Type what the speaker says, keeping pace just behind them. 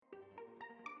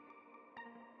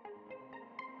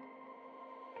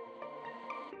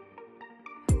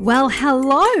Well,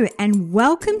 hello and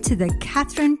welcome to the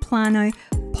Catherine Plano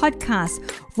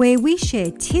podcast, where we share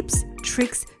tips,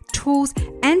 tricks, tools,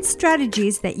 and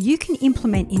strategies that you can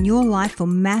implement in your life for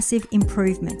massive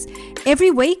improvements.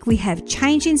 Every week, we have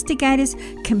change instigators,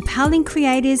 compelling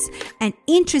creators, and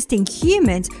interesting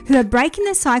humans who are breaking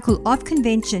the cycle of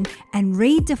convention and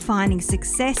redefining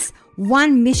success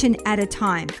one mission at a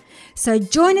time. So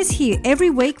join us here every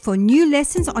week for new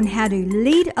lessons on how to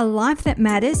lead a life that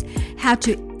matters, how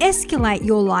to escalate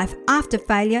your life after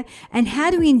failure, and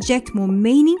how to inject more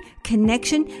meaning,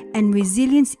 connection, and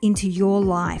resilience into your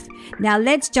life. Now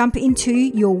let's jump into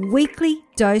your weekly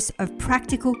dose of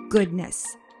practical goodness.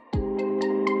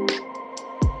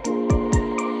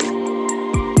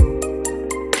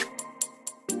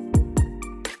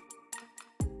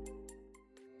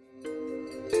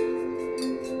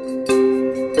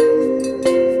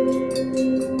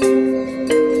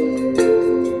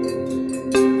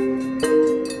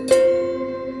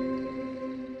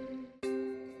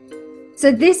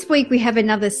 So this week we have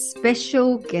another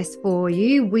special guest for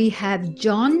you. We have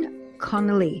John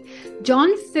Connolly.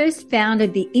 John first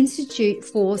founded the Institute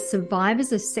for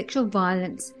Survivors of Sexual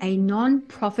Violence, a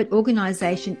non-profit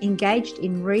organization engaged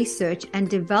in research and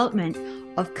development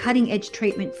of cutting-edge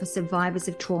treatment for survivors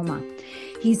of trauma.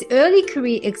 His early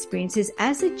career experiences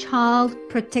as a child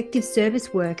protective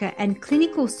service worker and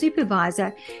clinical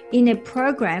supervisor in a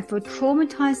program for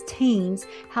traumatized teens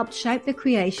helped shape the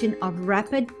creation of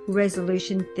rapid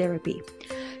resolution therapy.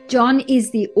 John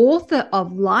is the author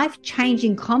of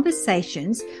Life-Changing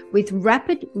Conversations with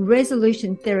Rapid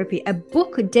Resolution Therapy, a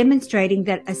book demonstrating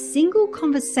that a single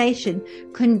conversation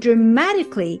can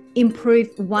dramatically improve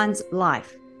one's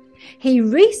life. He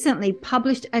recently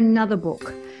published another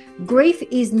book, Grief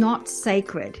is Not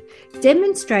Sacred,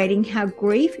 demonstrating how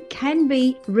grief can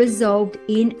be resolved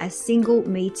in a single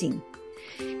meeting.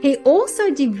 He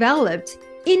also developed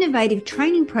innovative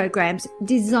training programs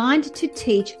designed to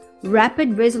teach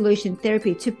rapid resolution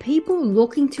therapy to people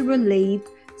looking to relieve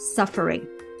suffering.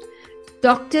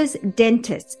 Doctors,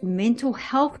 dentists, mental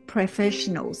health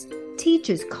professionals,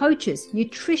 teachers, coaches,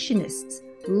 nutritionists,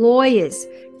 lawyers,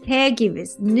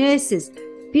 caregivers, nurses,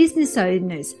 business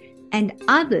owners, and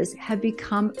others have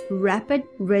become rapid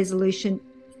resolution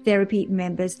therapy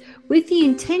members with the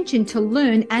intention to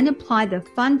learn and apply the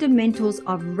fundamentals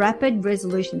of rapid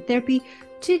resolution therapy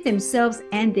to themselves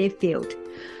and their field.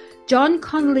 John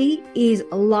Connolly is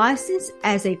licensed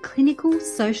as a clinical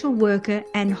social worker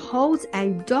and holds a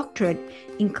doctorate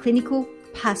in clinical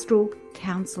pastoral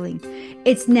counseling.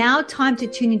 It's now time to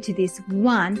tune into this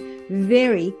one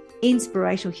very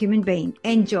inspirational human being.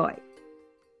 Enjoy.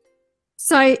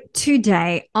 So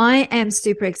today I am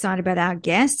super excited about our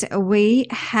guest. We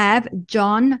have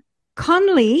John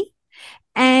Connolly,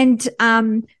 and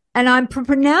I'm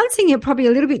pronouncing it probably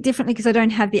a little bit differently because I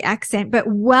don't have the accent, but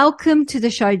welcome to the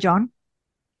show, John.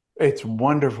 It's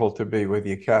wonderful to be with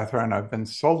you, Catherine. I've been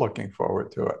so looking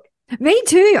forward to it. Me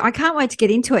too. I can't wait to get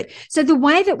into it. So the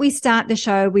way that we start the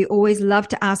show, we always love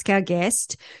to ask our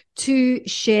guest to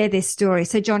share their story.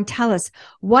 So John, tell us,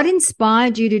 what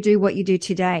inspired you to do what you do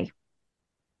today?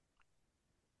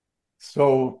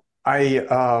 So I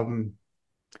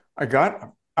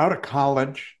got out of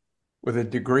college with a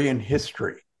degree in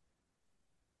history.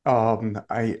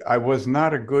 I was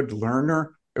not a good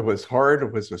learner. It was hard.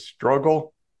 It was a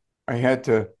struggle. I had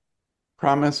to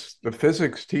promise the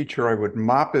physics teacher I would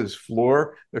mop his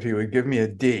floor if he would give me a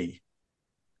D.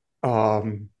 A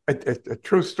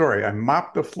true story. I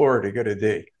mopped the floor to get a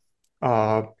D.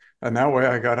 And that way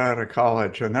I got out of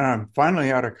college. And then I'm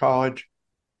finally out of college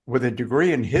with a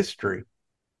degree in history.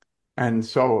 And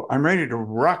so I'm ready to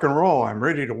rock and roll. I'm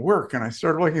ready to work. And I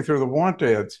started looking through the want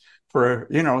ads for,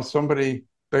 somebody,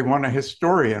 they want a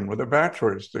historian with a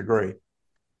bachelor's degree.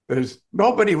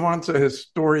 Nobody wants a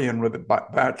historian with a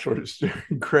bachelor's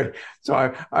degree.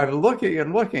 So I'm looking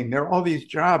and looking. There are all these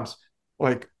jobs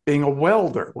like being a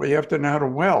welder, where you have to know how to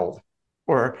weld,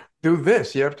 or do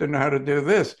this, you have to know how to do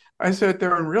this. I sat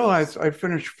there and realized I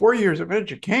finished 4 years of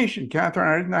education, Catherine.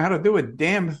 I didn't know how to do a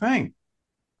damn thing.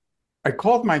 I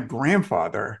called my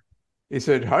grandfather. He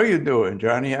said, "How you doing,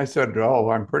 Johnny?" I said, "Oh,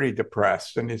 I'm pretty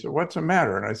depressed." And he said, "What's the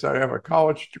matter?" And I said, "I have a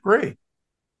college degree."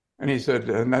 And he said,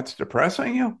 "And that's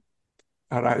depressing you?"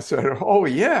 And I said, "Oh,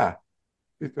 yeah."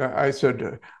 I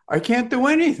said, "I can't do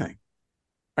anything.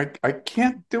 I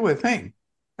can't do a thing.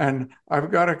 And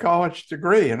I've got a college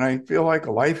degree and I feel like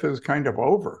life is kind of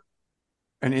over."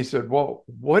 And he said, "Well,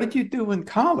 what did you do in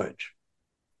college?"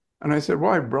 And I said,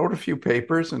 "Well, I wrote a few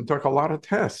papers and took a lot of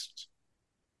tests."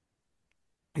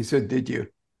 He said, Did you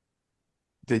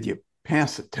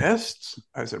pass the tests?"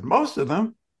 I said, "Most of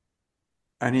them."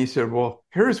 And he said, well,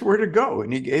 here's where to go.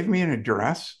 And he gave me an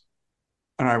address.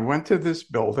 And I went to this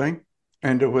building,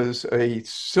 and it was a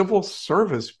civil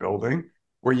service building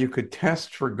where you could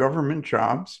test for government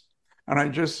jobs. And I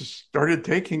just started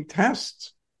taking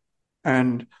tests.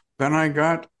 And then I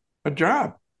got a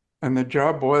job. And the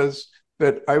job was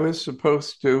that I was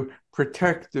supposed to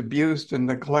protect abused and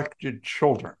neglected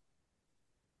children,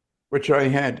 which I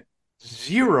had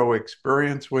zero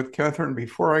experience with, Catherine.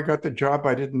 Before I got the job,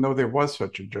 I didn't know there was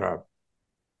such a job.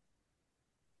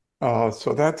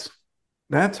 So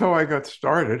that's how I got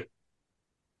started.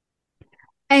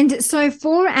 And so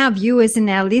for our viewers and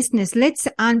our listeners, let's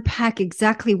unpack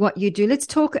exactly what you do. Let's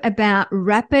talk about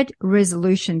rapid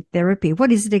resolution therapy.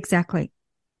 What is it exactly?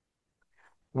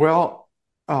 Well,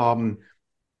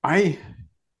 I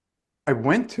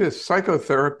went to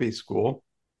psychotherapy school,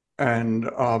 and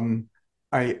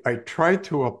I tried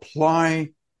to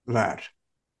apply that.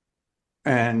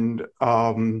 And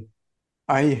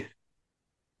I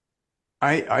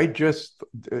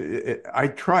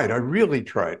tried. I really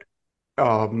tried.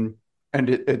 And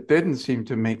it didn't seem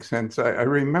to make sense. I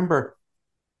remember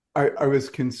I was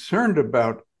concerned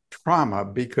about trauma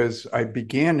because I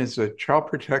began as a child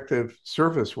protective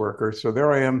service worker. So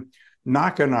there I am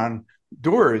knocking on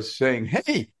doors saying,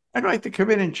 hey, I'd like to come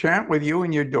in and chat with you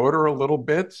and your daughter a little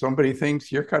bit. Somebody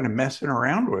thinks you're kind of messing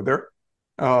around with her.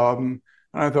 And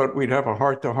I thought we'd have a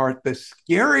heart-to-heart, the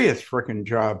scariest freaking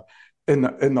job in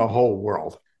the whole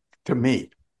world to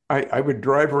me. I would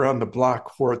drive around the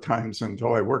block 4 times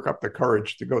until I work up the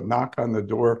courage to go knock on the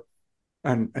door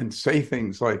and say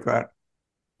things like that.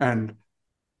 And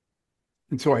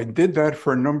so I did that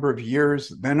for a number of years.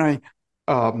 Then I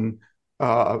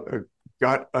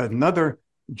got another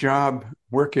job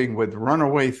working with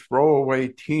runaway, throwaway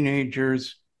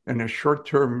teenagers in a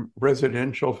short-term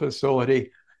residential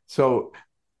facility. So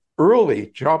early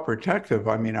child protective,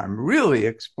 I mean, I'm really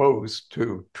exposed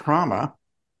to trauma.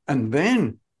 And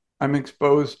then I'm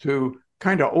exposed to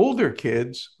kind of older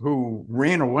kids who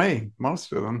ran away,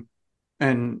 most of them.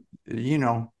 And, you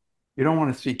don't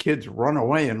want to see kids run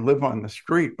away and live on the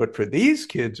street. But for these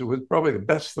kids, it was probably the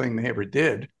best thing they ever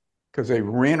did because they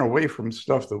ran away from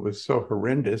stuff that was so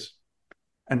horrendous.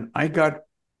 And I got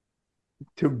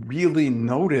to really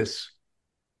notice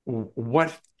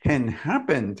what can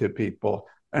happen to people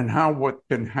and how what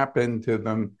can happen to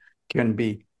them can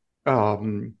be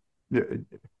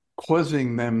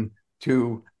causing them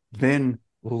to then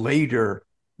later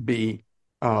be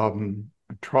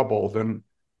troubled. And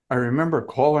I remember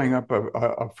calling up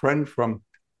a friend from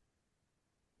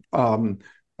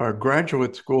a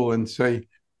graduate school and say,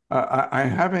 I'm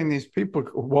having these people,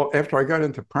 well, after I got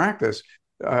into practice,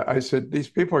 I said, these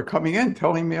people are coming in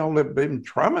telling me all they've been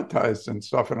traumatized and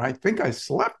stuff. And I think I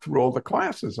slept through all the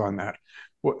classes on that.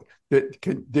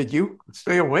 Did you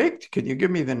stay awake? Can you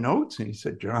give me the notes? And he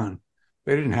said, John,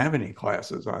 they didn't have any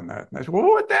classes on that. And I said, well,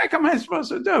 what the heck am I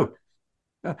supposed to do?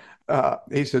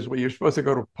 He says, well, you're supposed to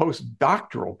go to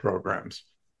postdoctoral programs.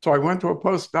 So I went to a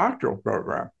postdoctoral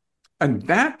program, and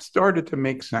that started to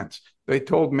make sense. They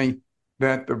told me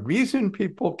that the reason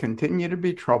people continue to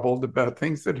be troubled about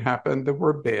things that happened that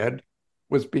were bad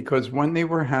was because when they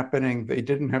were happening, they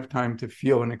didn't have time to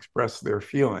feel and express their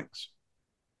feelings.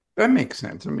 That makes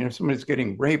sense. I mean, if somebody's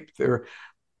getting raped,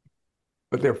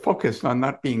 but they're focused on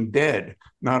not being dead,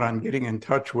 not on getting in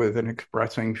touch with and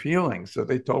expressing feelings. So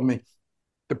they told me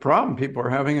the problem people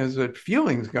are having is that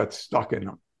feelings got stuck in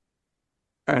them.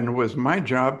 And it was my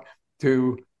job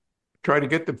to try to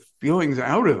get the feelings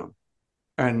out of them.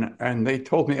 And they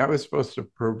told me I was supposed to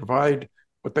provide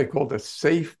what they called a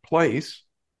safe place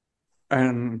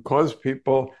and cause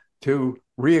people to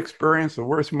re-experience the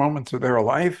worst moments of their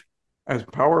life as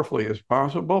powerfully as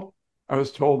possible. I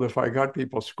was told if I got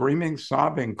people screaming,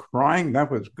 sobbing, crying,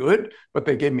 that was good. But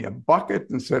they gave me a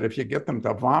bucket and said, if you get them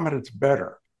to vomit, it's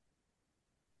better.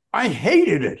 I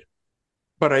hated it,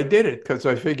 but I did it because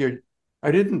I figured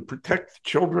I didn't protect the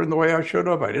children the way I should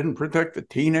have. I didn't protect the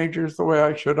teenagers the way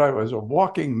I should. I was a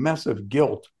walking mess of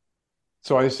guilt.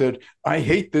 So I said, I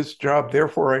hate this job,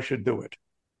 therefore I should do it.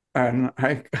 And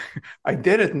I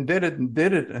did it and did it and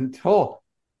did it until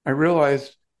I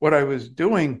realized what I was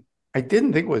doing, I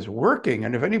didn't think was working.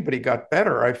 And if anybody got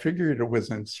better, I figured it was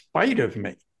in spite of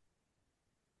me.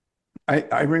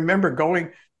 I remember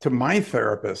going to my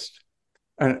therapist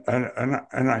and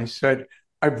I said,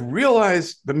 I've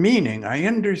realized the meaning. I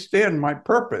understand my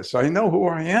purpose. I know who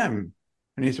I am.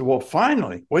 And he said, well,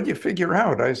 finally, what'd you figure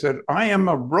out? I said, I am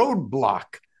a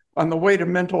roadblock on the way to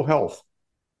mental health.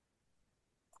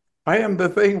 I am the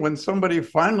thing when somebody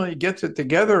finally gets it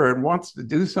together and wants to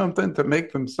do something to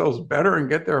make themselves better and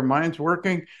get their minds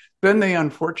working, then they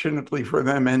unfortunately for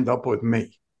them end up with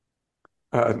me.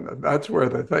 That's where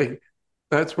the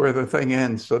thing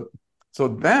ends. So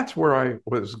that's where I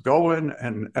was going,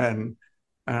 and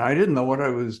I didn't know what I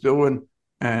was doing,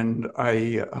 and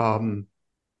I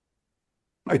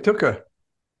took a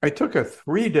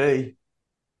 3-day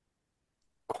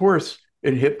course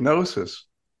in hypnosis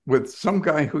with some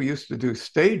guy who used to do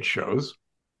stage shows.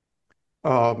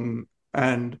 Um,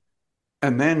 and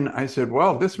and then I said,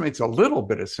 well, this makes a little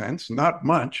bit of sense, not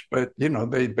much, but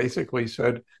they basically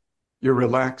said, you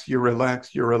relax, you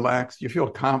relax, you relax, you feel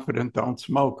confident, don't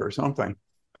smoke or something.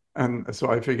 And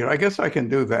so I figured, I guess I can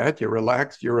do that. You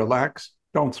relax,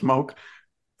 don't smoke.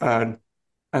 And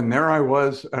and there I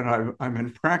was, and I'm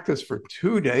in practice for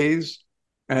 2 days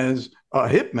as a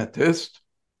hypnotist.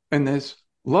 And this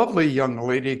lovely young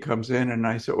lady comes in, and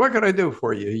I said, what can I do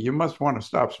for you? You must want to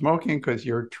stop smoking because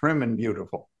you're trim and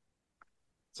beautiful.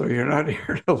 So you're not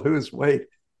here to lose weight.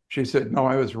 She said, no,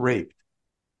 I was raped.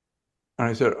 And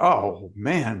I said, oh,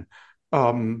 man.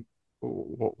 Um,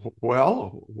 well,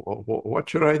 what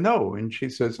should I know? And she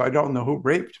says, I don't know who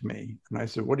raped me. And I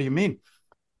said, what do you mean?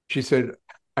 She said,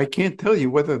 I can't tell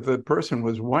you whether the person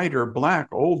was white or black,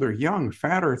 old or young,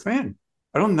 fat or thin.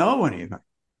 I don't know anything.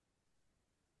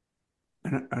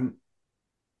 And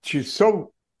she's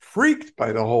so freaked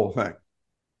by the whole thing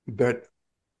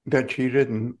that she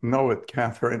didn't know it,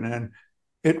 Catherine. And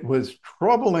it was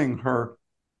troubling her,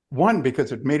 one,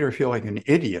 because it made her feel like an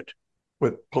idiot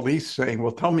with police saying,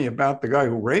 well, tell me about the guy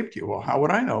who raped you. Well, how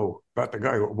would I know about the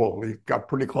guy? Well, he got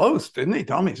pretty close, didn't he?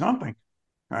 Tell me something.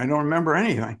 I don't remember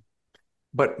anything.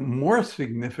 But more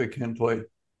significantly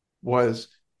was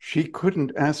she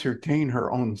couldn't ascertain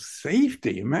her own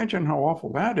safety. Imagine how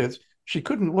awful that is. She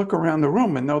couldn't look around the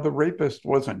room and know the rapist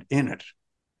wasn't in it.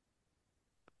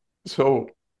 So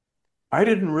I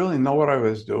didn't really know what I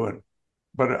was doing,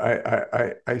 but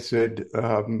I said,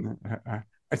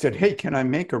 hey, can I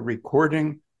make a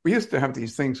recording? We used to have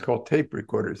these things called tape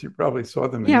recorders. You probably saw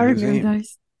them in Yeah, I museums. remember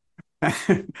those.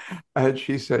 And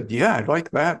she said, yeah, I'd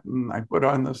like that. And I put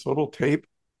on this little tape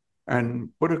and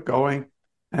put it going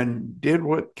and did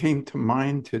what came to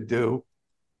mind to do.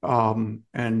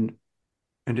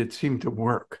 And it seemed to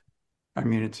work. I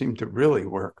mean, it seemed to really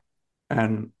work.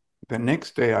 And the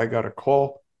next day I got a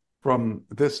call from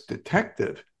this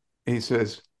detective. He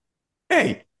says,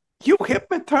 hey, you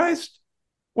hypnotized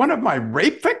one of my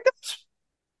rape victims?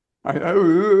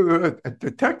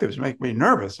 Detectives make me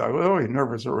nervous. I was always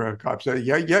nervous around cops. I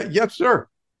say, yes, sir,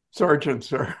 Sergeant,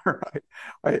 sir.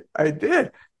 I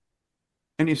did.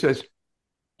 And he says,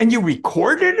 and you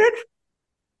recorded it?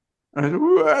 And I said,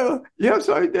 well, yes,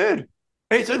 I did.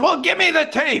 And he said, well, give me the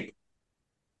tape.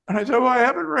 And I said, well, I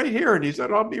have it right here. And he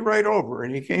said, I'll be right over.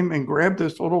 And he came and grabbed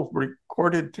this little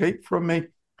recorded tape from me,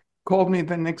 called me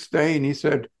the next day, and he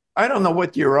said, I don't know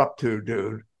what you're up to,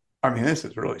 dude. I mean, this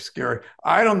is really scary.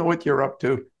 I don't know what you're up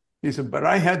to. He said, but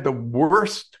I had the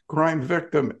worst crime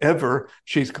victim ever.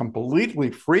 She's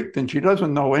completely freaked and she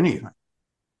doesn't know anything.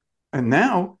 And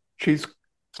now she's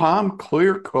calm,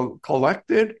 clear,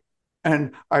 collected,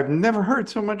 and I've never heard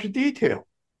so much detail.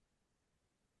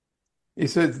 He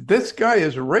says, this guy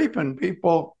is raping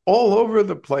people all over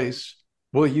the place.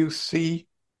 Will you see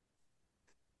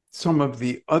some of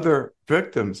the other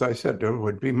victims? I said, it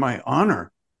would be my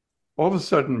honor. All of a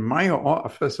sudden, my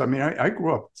office, I mean, I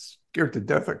grew up scared to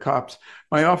death of cops.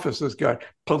 My office has got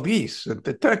police and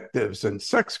detectives and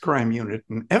sex crime unit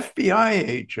and FBI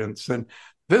agents and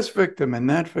this victim and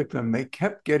that victim. They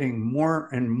kept getting more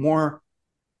and more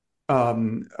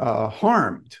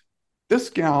harmed. This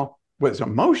gal was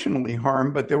emotionally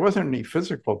harmed, but there wasn't any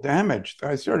physical damage.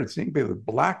 I started seeing people with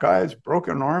black eyes,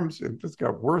 broken arms, and this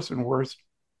got worse and worse.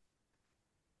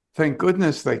 Thank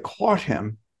goodness they caught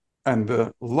him. And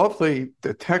the lovely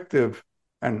detective,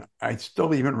 and I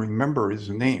still even remember his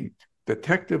name,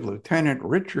 Detective Lieutenant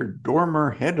Richard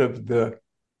Dormer, head of the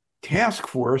task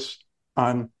force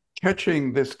on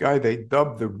catching this guy they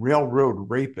dubbed the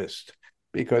railroad rapist,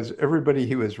 because everybody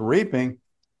he was raping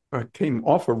came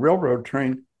off a railroad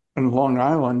train in Long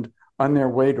Island on their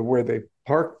way to where they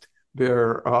parked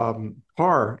their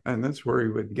car, and that's where he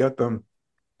would get them.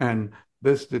 And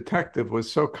this detective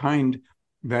was so kind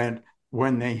that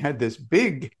when they had this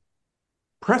big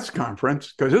press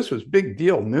conference, because this was big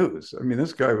deal news. I mean,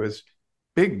 this guy was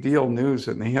big deal news,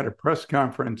 and they had a press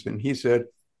conference, and he said,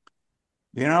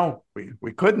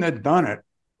 we couldn't have done it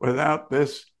without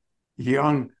this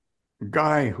young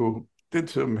guy who did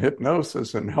some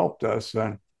hypnosis and helped us.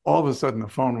 And all of a sudden, the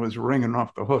phone was ringing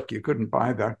off the hook. You couldn't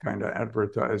buy that kind of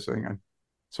advertising.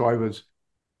 So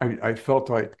I felt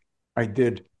like I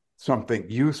did something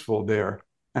useful there.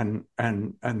 And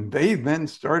they then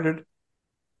started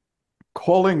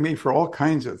calling me for all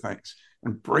kinds of things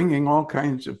and bringing all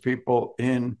kinds of people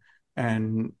in.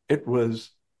 And it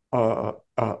was a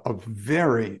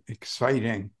very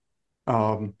exciting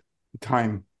um,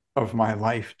 time of my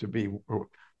life to be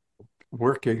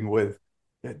working with.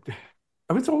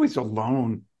 I was always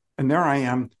alone. And there I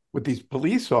am with these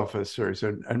police officers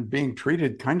and being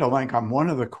treated kind of like I'm one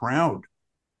of the crowd.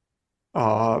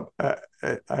 Uh, uh,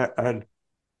 and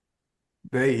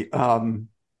they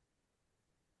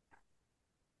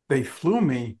they flew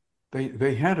me.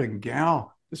 They had a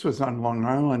gal. This was on Long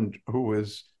Island who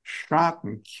was shot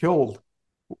and killed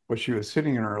while she was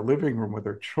sitting in her living room with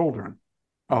her children.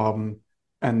 Um,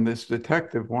 and this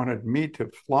detective wanted me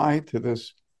to fly to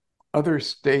this other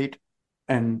state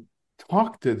and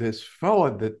talk to this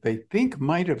fella that they think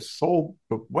might have sold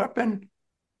the weapon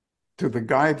to the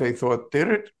guy they thought did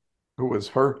it, who was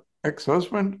her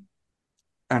ex-husband.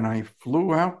 And I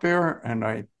flew out there and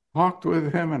I talked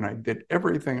with him and I did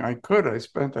everything I could. I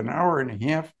spent an hour and a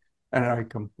half and I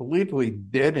completely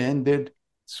dead-ended,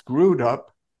 screwed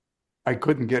up. I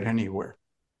couldn't get anywhere.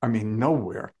 I mean,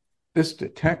 nowhere. This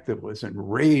detective was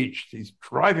enraged. He's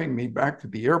driving me back to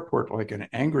the airport like an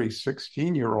angry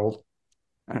 16-year-old.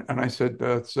 And I said,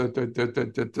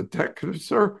 the detective,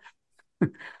 sir,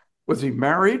 was he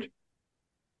married?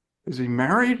 Is he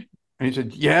married? And he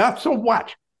said, yeah, so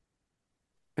what?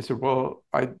 I said, well,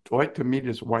 I'd like to meet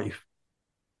his wife.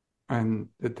 And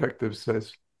the detective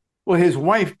says, well, his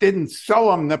wife didn't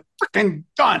sell him the freaking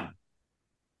gun.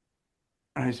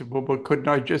 And I said, well, but couldn't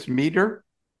I just meet her?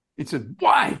 He said,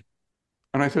 why?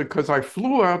 And I said, because I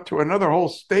flew out to another whole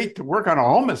state to work on a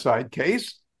homicide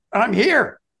case, and I'm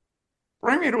here.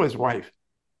 Bring me to his wife.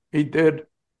 He did.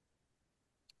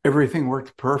 Everything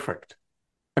worked perfect.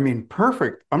 I mean,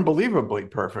 perfect, unbelievably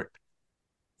perfect.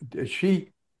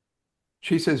 She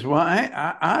says, well,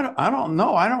 I don't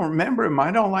know. I don't remember him.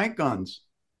 I don't like guns.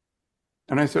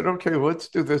 And I said, okay, let's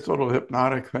do this little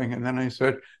hypnotic thing. And then I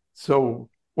said, so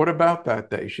what about that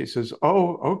day? She says,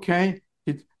 oh, okay.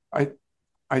 I,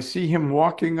 I see him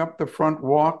walking up the front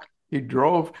walk. He's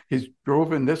drove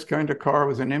in this kind of car. It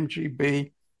was an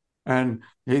MGB. And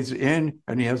he's in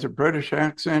and he has a British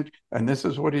accent. And this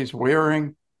is what he's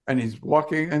wearing. And he's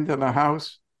walking into the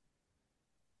house.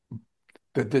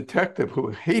 The detective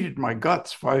who hated my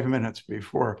guts 5 minutes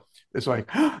before is like,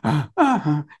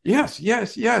 yes,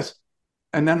 yes, yes.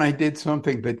 And then I did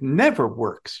something that never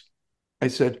works. I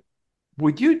said,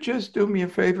 would you just do me a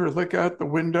favor, look out the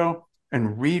window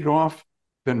and read off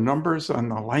the numbers on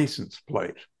the license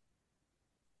plate?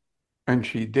 And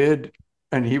she did,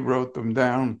 and he wrote them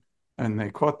down, and they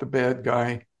caught the bad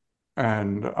guy,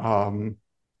 and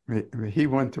he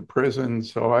went to prison.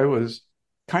 So I was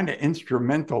kind of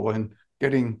instrumental in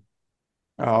getting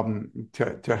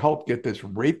to help get this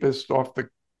rapist off the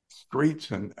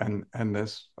streets and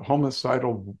this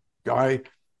homicidal guy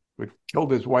who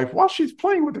killed his wife while she's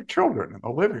playing with her children in the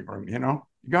living room. You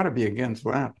got to be against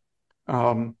that.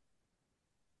 And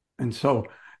so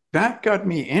that got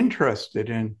me interested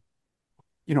in,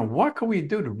 what can we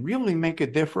do to really make a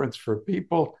difference for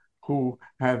people who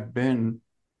have been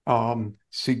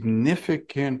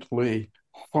significantly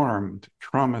harmed,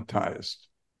 traumatized.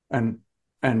 And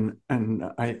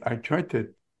I tried to,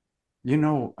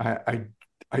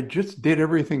 I just did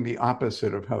everything the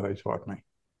opposite of how they taught me.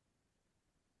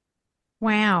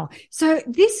 Wow. So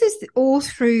this is all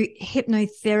through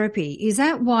hypnotherapy. Is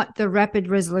that what the rapid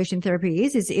resolution therapy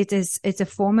is? It's a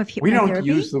form of hypnotherapy? We don't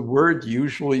use the word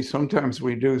usually. Sometimes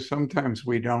we do, sometimes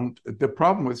we don't. The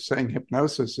problem with saying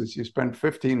hypnosis is you spend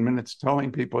 15 minutes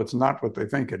telling people it's not what they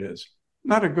think it is.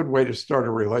 Not a good way to start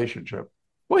a relationship.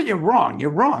 Well, you're wrong, you're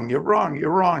wrong, you're wrong,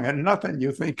 you're wrong, and nothing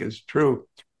you think is true.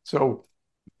 So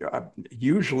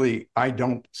usually I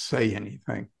don't say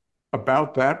anything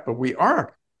about that, but we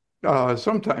are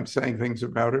sometimes saying things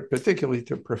about it, particularly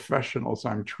to professionals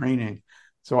I'm training.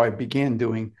 So I began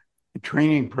doing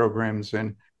training programs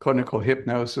in clinical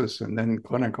hypnosis and then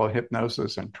clinical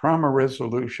hypnosis and trauma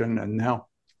resolution, and now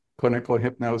clinical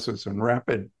hypnosis and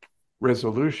rapid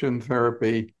resolution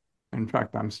therapy. In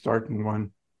fact, I'm starting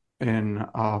one in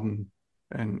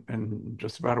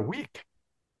just about a week.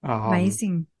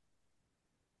 Amazing.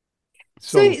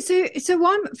 So I'm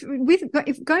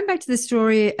going back to the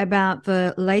story about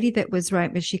the lady that was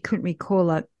raped, but she couldn't recall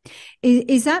it.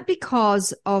 Is that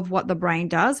because of what the brain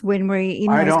does when we're in?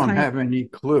 I don't have any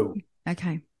clue.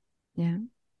 Okay, yeah.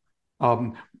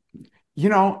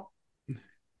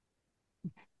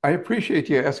 I appreciate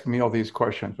you asking me all these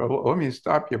questions, but let me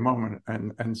stop you a moment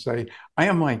and say, I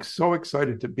am like so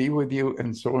excited to be with you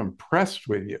and so impressed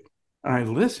with you. And I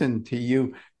listen to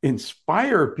you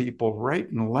inspire people right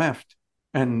and left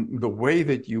and the way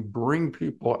that you bring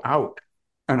people out.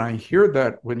 And I hear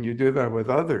that when you do that with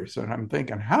others. And I'm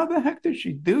thinking, how the heck does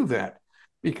she do that?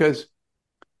 Because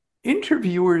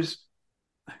interviewers,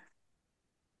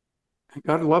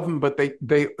 God love them, but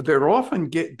they're often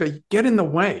they get in the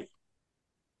way,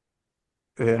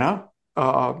 you know,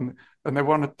 and they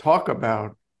want to talk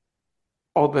about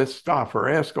all this stuff or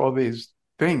ask all these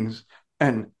things,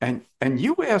 and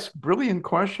you ask brilliant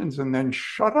questions and then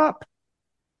shut up.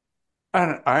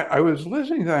 And I was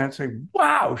listening to that and saying,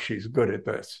 "Wow, she's good at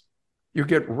this." You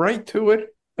get right to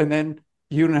it, and then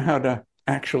you know how to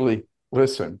actually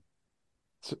listen.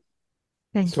 So,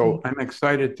 Thank so you. I'm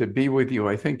excited to be with you.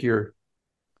 I think you're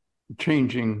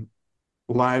changing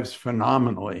lives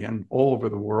phenomenally and all over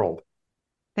the world.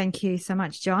 Thank you so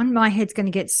much, John. My head's going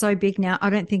to get so big now. I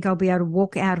don't think I'll be able to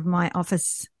walk out of my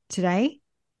office today.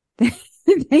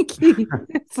 Thank you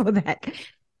for that.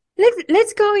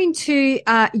 Let's go into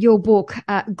your book,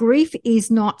 Grief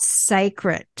is Not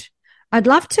Sacred. I'd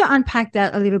love to unpack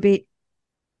that a little bit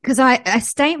because a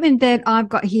statement that I've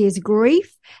got here is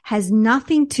grief has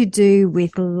nothing to do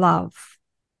with love.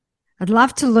 I'd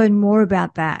love to learn more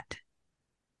about that.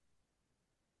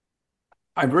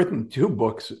 I've written two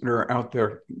books that are out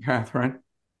there, Catherine.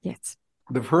 Yes.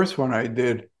 The first one I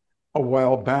did a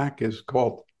while back is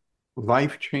called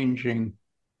Life-Changing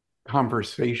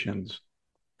Conversations.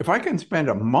 If I can spend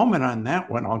a moment on that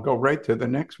one, I'll go right to the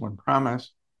next one,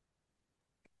 promise.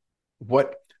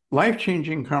 What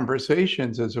Life-Changing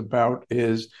Conversations is about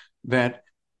is that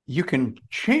you can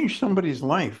change somebody's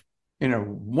life in a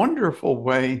wonderful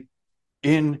way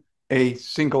in a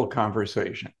single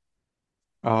conversation.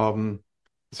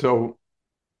 So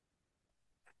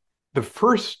the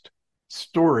first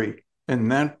story in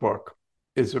that book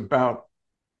is about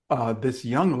this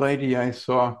young lady I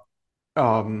saw.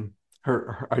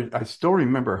 I still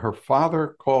remember her father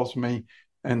calls me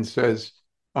and says,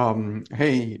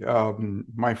 "Hey,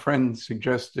 my friend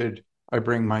suggested I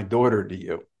bring my daughter to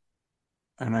you."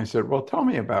 And I said, "Well, tell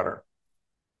me about her."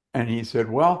 And he said,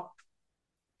 "Well,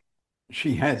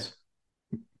 she has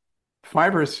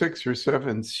 5 or 6 or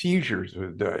 7 seizures a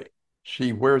day.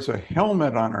 She wears a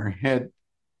helmet on her head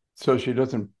so she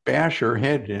doesn't bash her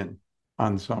head in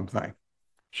on something.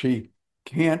 She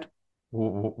can't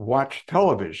watch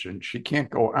television. She can't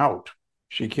go out.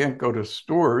 She can't go to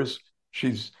stores.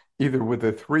 She's either with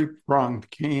a three-pronged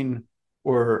cane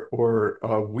or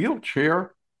a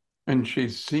wheelchair. And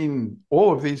she's seen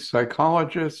all of these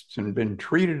psychologists and been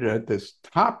treated at this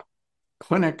top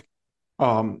clinic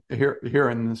here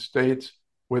in the States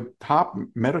with top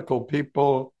medical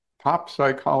people, top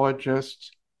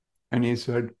psychologists." And he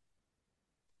said,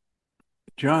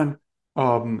 "John,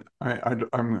 I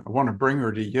want to bring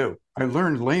her to you." I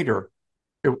learned later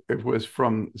it was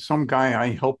from some guy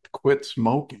I helped quit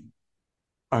smoking.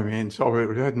 I mean, so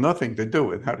it had nothing to do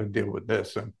with how to deal with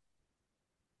this. And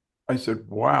I said,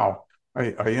 "Wow,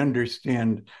 I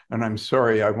understand, and I'm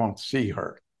sorry I won't see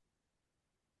her."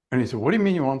 And he said, "What do you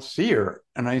mean you won't see her?"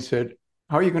 And I said,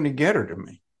 "How are you going to get her to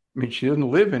me? I mean, she doesn't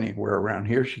live anywhere around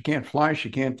here. She can't fly. She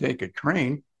can't take a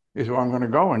train." He said, "Well, I'm going to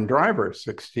go and drive her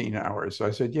 16 hours.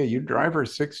 I said, "Yeah, you drive her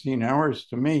 16 hours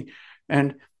to me."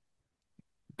 And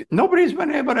nobody's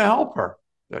been able to help her.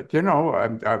 You know,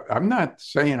 I'm not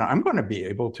saying I'm going to be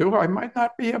able to. I might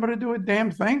not be able to do a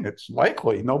damn thing. It's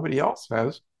likely nobody else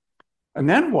has. And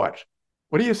then what?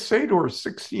 What do you say to her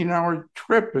 16-hour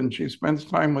trip and she spends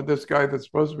time with this guy that's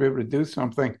supposed to be able to do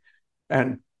something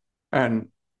and and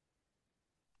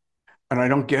and I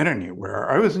don't get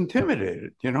anywhere? I was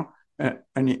intimidated, you know.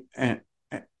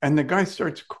 And the guy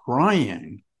starts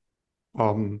crying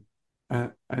and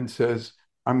says,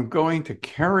 "I'm going to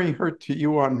carry her to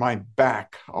you on my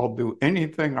back. I'll do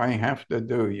anything I have to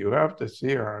do. You have to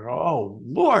see her." I go, "Oh,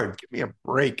 Lord, give me a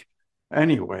break."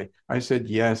 Anyway, I said,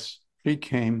 yes. She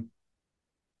came.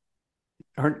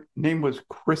 Her name was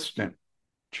Kristen.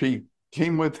 She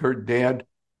came with her dad.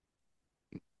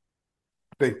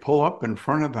 They pull up in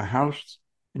front of the house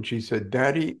and she said,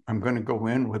 "Daddy, I'm going to go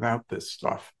in without this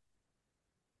stuff."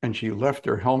 And she left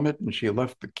her helmet and she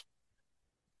left the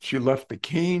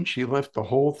cane, she left the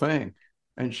whole thing.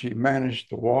 And she managed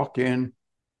to walk in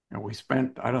and we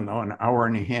spent, I don't know, an hour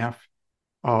and a half.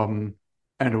 And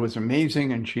it was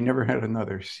amazing. And she never had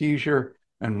another seizure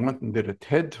and went and did a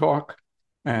TED talk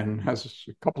and has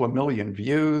a couple of million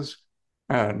views.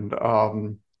 And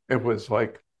it was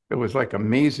like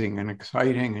amazing and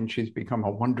exciting. And she's become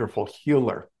a wonderful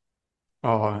healer.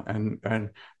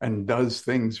 and does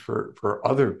things for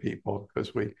other people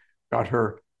because we got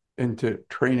her into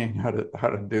training how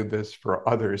to do this for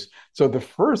others. So the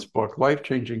first book, Life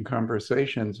Changing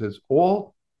Conversations, is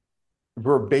all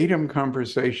verbatim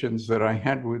conversations that I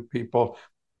had with people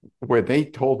where they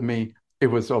told me it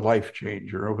was a life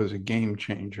changer, it was a game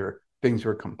changer. Things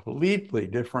were completely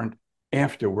different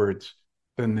afterwards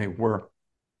than they were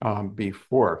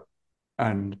before.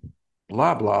 And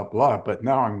blah, blah, blah. But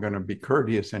now I'm going to be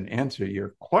courteous and answer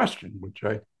your question, which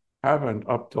I haven't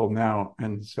up till now,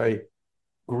 and say,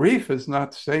 grief is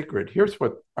not sacred. Here's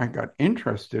what I got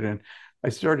interested in. I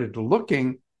started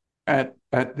looking at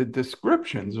the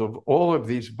descriptions of all of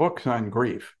these books on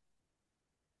grief.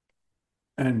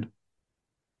 And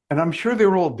I'm sure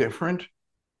they're all different,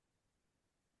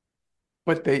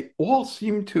 but they all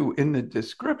seem to, in the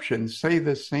description, say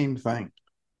the same thing,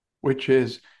 which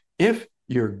is if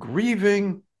you're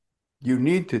grieving, you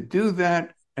need to do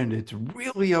that, and it's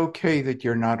really okay that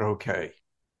you're not okay.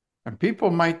 And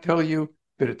people might tell you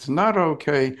that it's not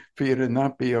okay for you to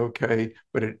not be okay,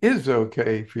 but it is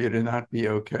okay for you to not be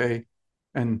okay.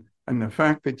 And the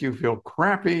fact that you feel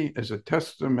crappy is a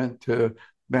testament to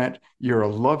that you're a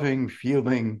loving,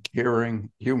 feeling,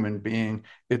 caring human being.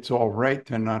 It's all right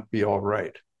to not be all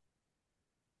right.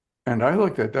 And I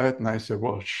looked at that and I said,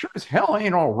 well, sure as hell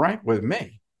ain't all right with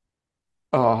me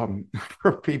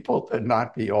for people to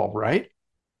not be all right.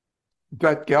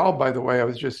 That gal, by the way, I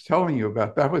was just telling you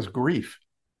about, that was grief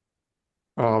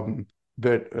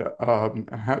that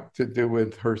had to do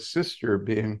with her sister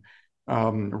being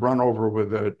run over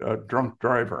with a drunk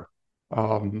driver.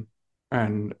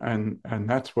 And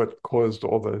that's what caused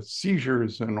all the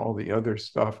seizures and all the other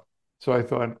stuff. So I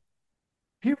thought,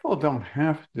 people don't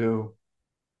have to.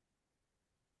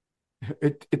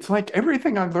 It's like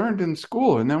everything I learned in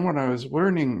school. And then when I was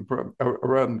learning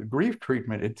around grief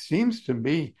treatment, it seems to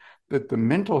me that the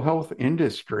mental health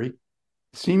industry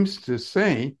seems to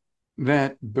say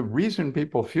that the reason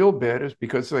people feel bad is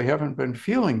because they haven't been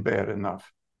feeling bad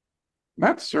enough.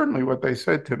 That's certainly what they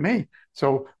said to me.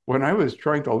 So when I was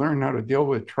trying to learn how to deal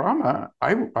with trauma,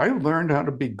 I learned how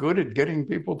to be good at getting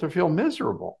people to feel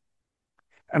miserable.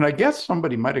 And I guess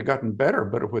somebody might have gotten better,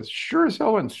 but it was sure as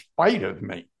hell in spite of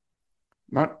me,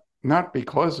 not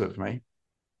because of me.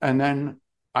 And then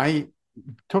I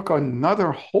took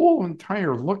another whole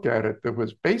entire look at it that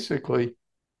was basically,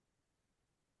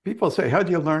 people say, how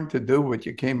do you learn to do what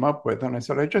you came up with? And I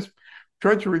said, I just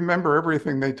tried to remember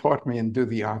everything they taught me and do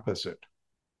the opposite.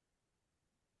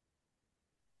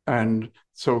 And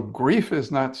so grief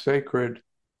is not sacred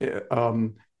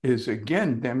is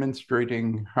again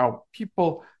demonstrating how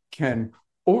people can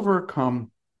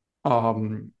overcome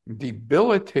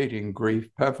debilitating grief,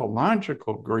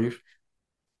 pathological grief.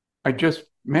 I just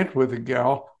met with a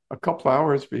gal a couple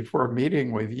hours before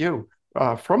meeting with you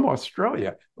from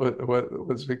Australia. It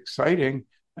was exciting.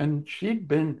 And she'd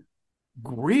been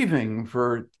grieving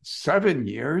for 7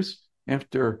 years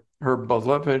after her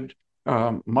beloved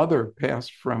mother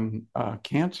passed from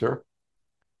cancer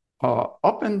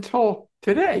up until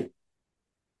today.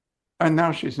 And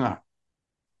now she's not.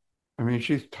 I mean,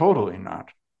 she's totally not.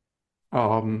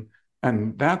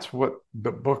 And that's what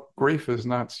the book Grief is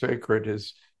Not Sacred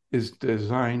is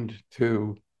designed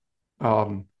to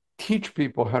teach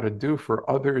people how to do for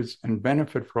others and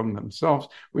benefit from themselves.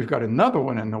 We've got another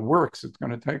one in the works. It's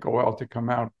going to take a while to come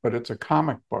out, but it's a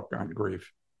comic book on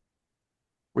grief.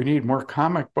 We need more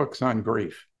comic books on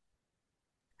grief.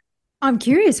 I'm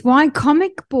curious, why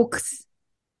comic books?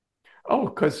 Oh,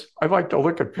 because I like to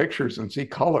look at pictures and see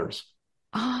colors.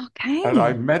 Okay. And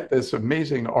I met this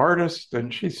amazing artist,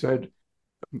 and she said,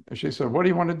 what do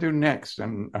you want to do next?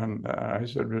 And I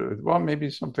said, well,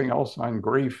 maybe something else on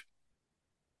grief.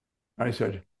 I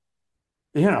said,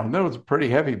 that was a pretty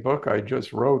heavy book I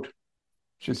just wrote.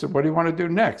 She said, what do you want to do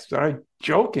next? And I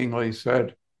jokingly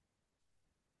said,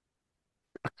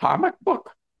 a comic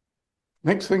book?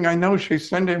 Next thing I know, she's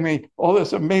sending me all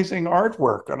this amazing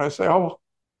artwork. And I say, oh,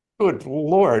 good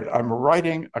Lord, I'm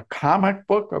writing a comic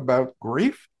book about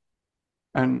grief.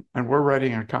 And we're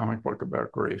writing a comic book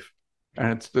about grief.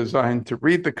 And it's designed to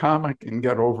read the comic and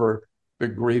get over the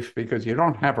grief, because you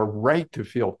don't have a right to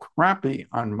feel crappy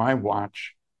on my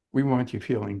watch. We want you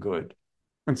feeling good.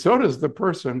 And so does the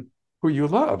person who you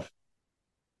love.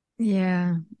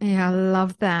 Yeah, I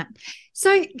love that.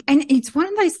 So, and it's one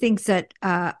of those things that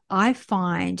I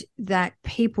find that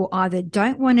people either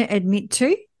don't want to admit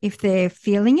to if they're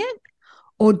feeling it,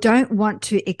 or don't want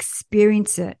to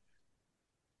experience it.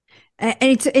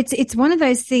 And it's one of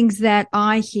those things that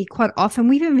I hear quite often.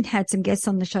 We've even had some guests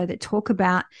on the show that talk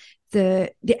about and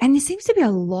there seems to be a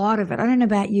lot of it. I don't know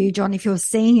about you, John, if you're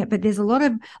seeing it, but there's a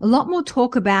lot more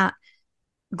talk about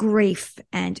grief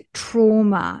and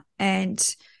trauma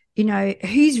and,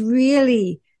 who's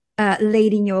really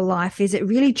leading your life. Is it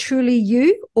really truly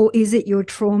you, or is it your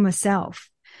trauma self?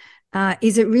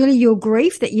 Is it really your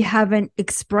grief that you haven't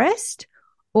expressed,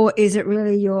 or is it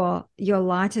really your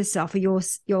lighter self, or your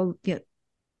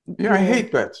I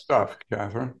hate that stuff,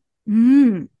 Catherine.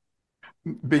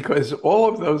 Because all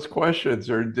of those questions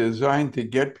are designed to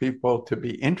get people to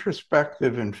be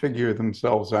introspective and figure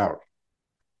themselves out.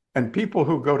 And people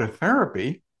who go to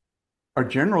therapy are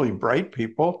generally bright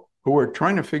people who are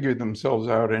trying to figure themselves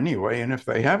out anyway. And if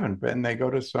they haven't been, they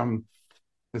go to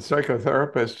the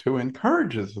psychotherapist who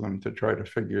encourages them to try to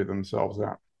figure themselves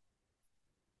out.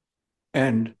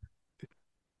 And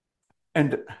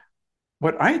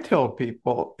what I tell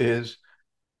people is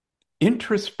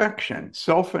introspection,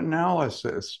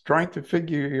 self-analysis, trying to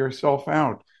figure yourself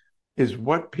out is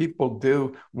what people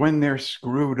do when they're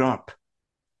screwed up.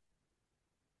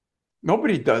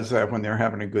 Nobody does that when they're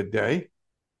having a good day.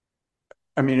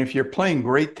 I mean, if you're playing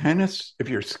great tennis, if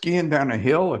you're skiing down a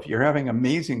hill, if you're having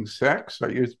amazing sex,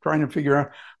 or you're trying to figure out,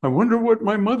 I wonder what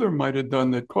my mother might have done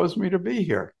that caused me to be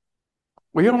here.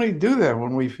 We only do that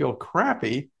when we feel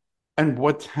crappy. And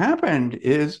what's happened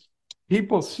is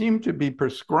people seem to be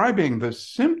prescribing the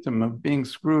symptom of being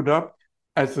screwed up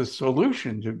as the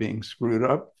solution to being screwed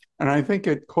up. And I think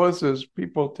it causes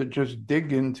people to just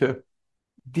dig into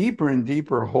deeper and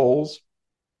deeper holes.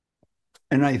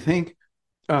 And I think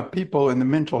people in the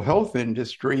mental health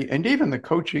industry and even the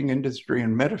coaching industry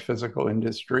and metaphysical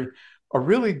industry are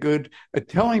really good at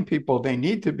telling people they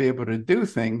need to be able to do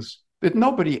things that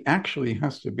nobody actually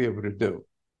has to be able to do.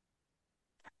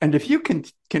 And if you can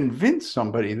convince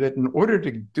somebody that in order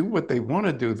to do what they want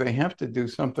to do, they have to do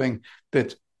something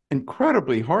that's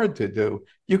incredibly hard to do,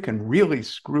 you can really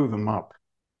screw them up.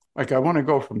 Like, I want to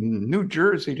go from New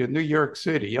Jersey to New York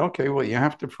City. Okay, well, you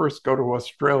have to first go to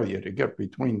Australia to get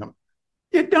between them.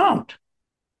 You don't.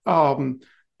 And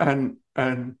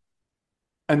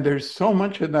there's so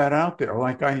much of that out there.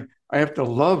 Like, I have to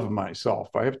love myself.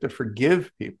 I have to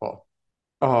forgive people.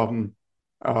 I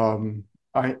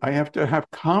have to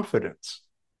have confidence.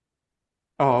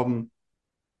 And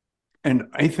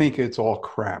I think it's all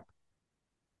crap.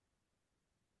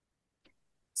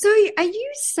 So are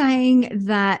you saying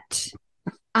that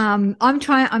I'm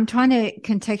trying to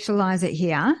contextualize it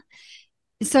here.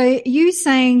 So you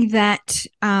saying that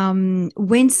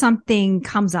when something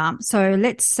comes up, so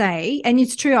let's say, and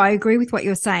it's true, I agree with what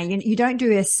you're saying, you don't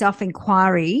do a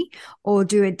self-inquiry or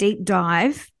do a deep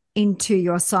dive into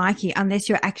your psyche unless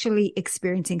you're actually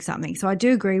experiencing something. So I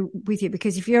do agree with you,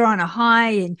 because if you're on a high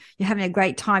and you're having a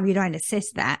great time, you don't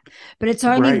assess that. But it's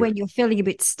only when you're feeling a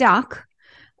bit stuck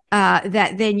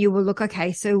that then you will look,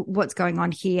 okay, so what's going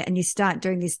on here? And you start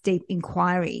doing this deep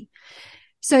inquiry.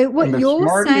 So what you're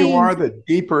saying... the smarter you are, the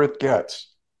deeper it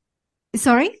gets.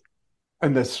 Sorry?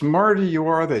 And the smarter you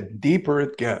are, the deeper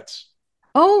it gets.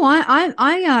 Oh,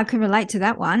 I can relate to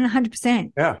that one,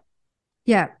 100%. Yeah.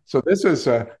 Yeah. So this is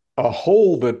a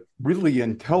hole that really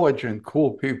intelligent,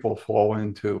 cool people fall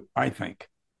into, I think.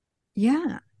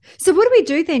 Yeah. So what do we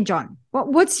do then, John?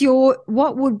 What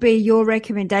would be your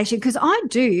recommendation? Because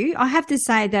I have to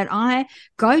say that I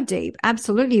go deep,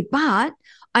 absolutely, but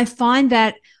I find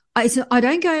that I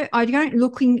don't go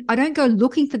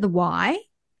looking for the why.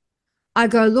 I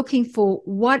go looking for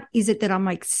what is it that I'm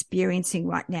experiencing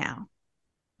right now?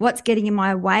 What's getting in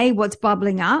my way? What's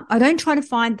bubbling up? I don't try to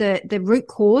find the root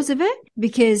cause of it,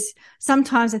 because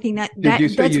sometimes I think that... Did you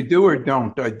say you do or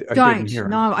don't? I didn't hear.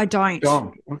 No, I don't.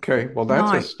 Don't. Okay. Well,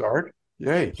 that's a start.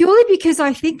 Yay. Purely because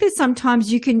I think that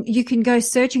sometimes you can go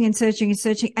searching and searching and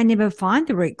searking and never find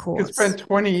the root cause. You could spend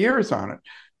 20 years on it.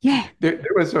 Yeah. There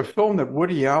was a film that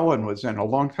Woody Allen was in a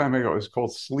long time ago. It was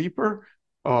called Sleeper.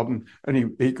 And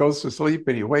he goes to sleep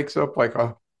and he wakes up like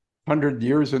 100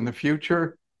 years in the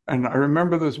future. And I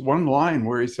remember this one line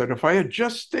where he said, if I had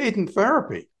just stayed in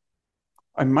therapy,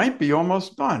 I might be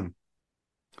almost done.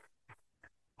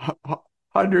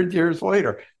 100 years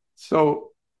later.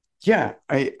 So, yeah,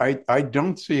 I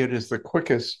don't see it as the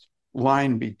quickest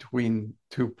line between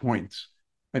 2 points.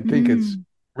 I think it's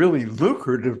really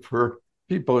lucrative for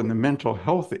people in the mental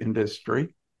health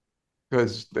industry,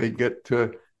 because they get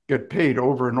to get paid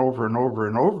over and over and over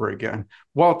and over again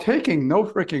while taking no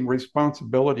freaking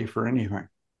responsibility for anything.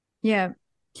 Yeah.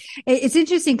 It's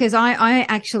interesting because I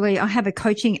have a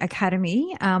coaching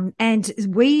academy, and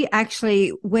we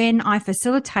actually, when I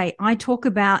facilitate, I talk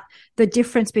about the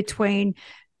difference between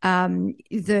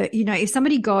if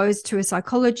somebody goes to a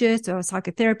psychologist or a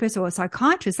psychotherapist or a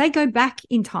psychiatrist, they go back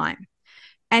in time.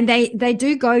 And they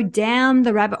do go down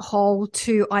the rabbit hole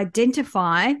to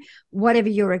identify whatever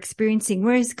you're experiencing.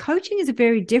 Whereas coaching is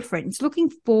very different. It's looking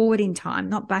forward in time,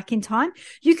 not back in time.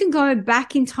 You can go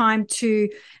back in time to,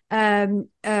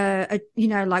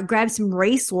 like grab some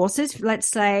resources. Let's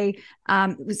say,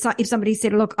 if somebody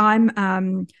said, look,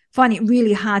 I'm, finding it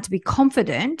really hard to be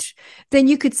confident, then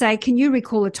you could say, can you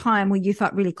recall a time where you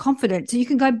felt really confident? So you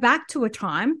can go back to a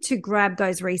time to grab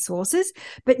those resources,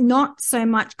 but not so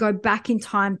much go back in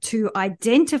time to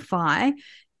identify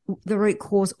the root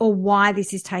cause or why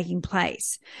this is taking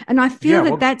place. And I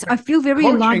feel I feel very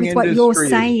aligned with what you're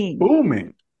saying.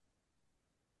 Booming.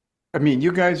 I mean,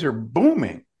 you guys are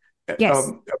booming.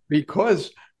 Yes.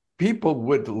 Because people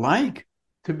would like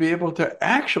to be able to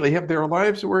actually have their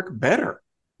lives work better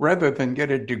rather than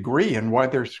get a degree in why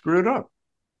they're screwed up.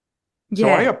 Yeah. So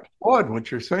I applaud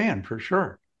what you're saying for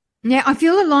sure. Yeah, I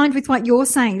feel aligned with what you're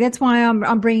saying. That's why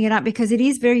I'm bringing it up, because it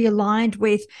is very aligned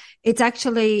with, it's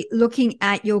actually looking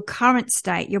at your current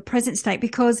state, your present state,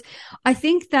 because I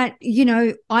think that,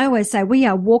 I always say we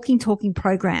are walking, talking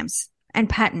programs and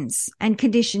patterns and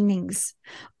conditionings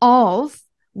of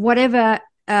whatever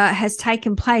has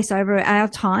taken place over our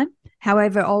time.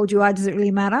 However old you are, doesn't really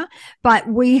matter. But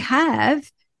we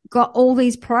have got all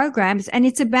these programs, and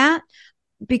it's about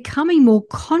becoming more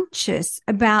conscious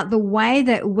about the way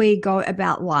that we go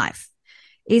about life.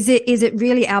 Is it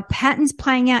really our patterns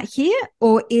playing out here,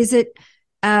 or is it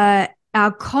our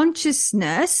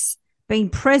consciousness being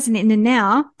present in the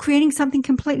now, creating something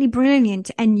completely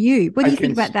brilliant and new? What do you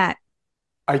think about that?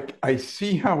 I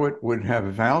see how it would have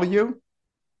value,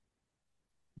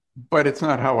 but it's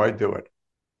not how I do it.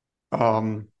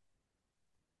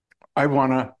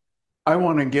 I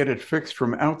want to get it fixed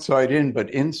from outside in,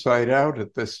 but inside out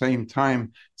at the same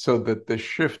time, so that the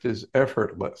shift is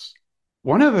effortless.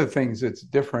 One of the things that's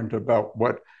different about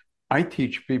what I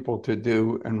teach people to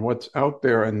do and what's out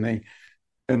there in the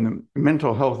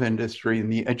mental health industry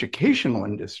and the educational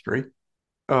industry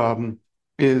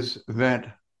is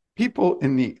that people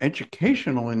in the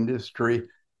educational industry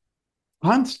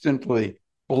constantly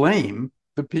blame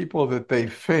the people that they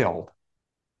failed.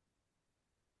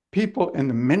 People in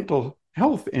the mental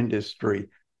health industry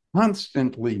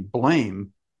constantly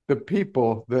blame the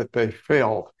people that they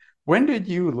failed. When did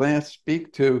you last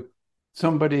speak to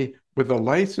somebody with a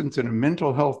license in a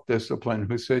mental health discipline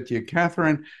who said to you,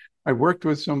 Catherine, I worked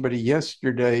with somebody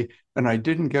yesterday and I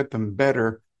didn't get them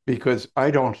better because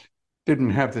I didn't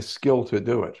have the skill to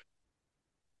do it?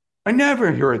 I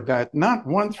never heard that, not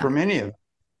once from any of them.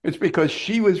 It's because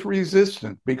she was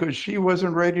resistant, because she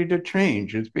wasn't ready to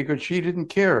change. It's because she didn't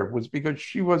care. It was because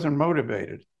she wasn't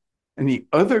motivated. And the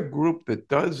other group that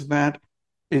does that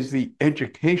is the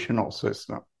educational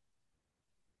system,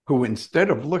 who instead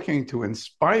of looking to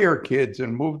inspire kids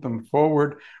and move them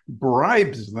forward,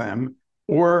 bribes them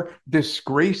or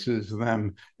disgraces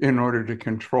them in order to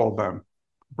control them.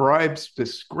 Bribes,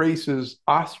 disgraces,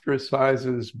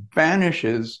 ostracizes,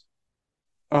 banishes.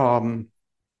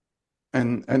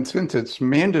 And since it's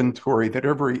mandatory that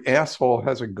every asshole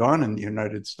has a gun in the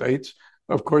United States,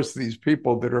 of course, these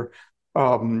people that are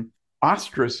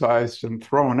ostracized and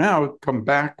thrown out come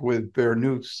back with their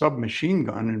new submachine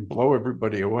gun and blow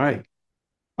everybody away.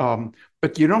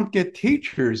 But you don't get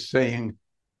teachers saying,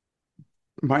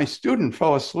 my student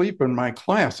fell asleep in my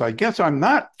class. I guess I'm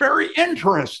not very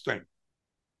interesting.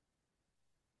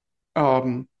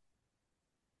 Gal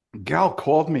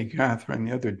called me, Catherine,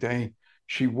 the other day.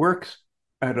 She works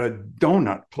at a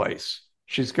donut place.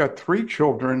 She's got 3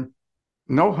 children,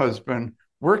 no husband,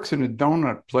 works in a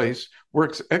donut place,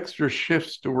 works extra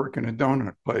shifts to work in a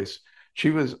donut place.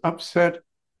 She was upset.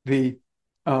 The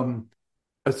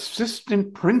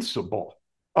assistant principal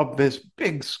of this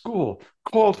big school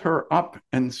called her up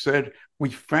and said, we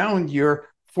found your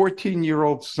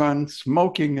 14-year-old son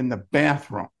smoking in the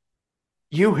bathroom.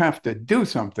 You have to do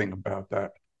something about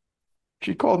that.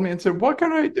 She called me and said, what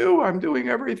can I do? I'm doing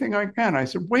everything I can. I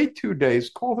said, wait 2 days,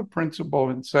 call the principal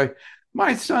and say,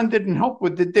 my son didn't help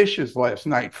with the dishes last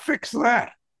night. Fix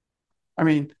that. I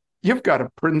mean, you've got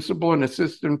a principal, an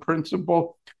assistant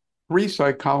principal, 3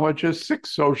 psychologists,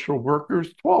 6 social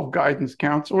workers, 12 guidance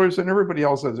counselors, and everybody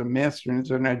else has a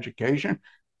master's in education.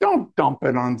 Don't dump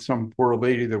it on some poor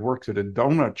lady that works at a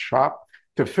donut shop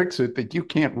to fix it that you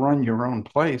can't run your own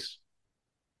place.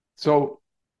 So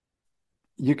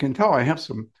you can tell I have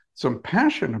some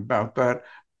passion about that,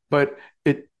 but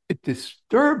it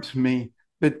disturbs me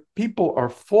that people are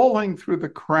falling through the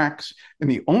cracks, and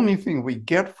the only thing we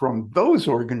get from those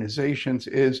organizations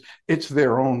is it's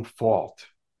their own fault.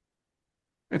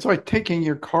 It's like taking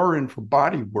your car in for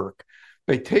body work.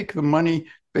 They take the money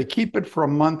They keep it for a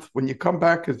month. When you come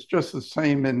back, it's just the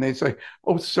same. And they say,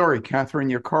 oh, sorry, Catherine,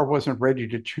 your car wasn't ready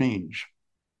to change.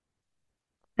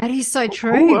 That is so Who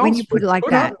true when you else put it would like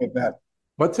put up that. with that?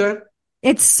 What's that?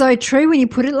 It's so true when you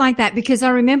put it like that, because I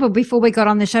remember before we got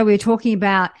on the show, we were talking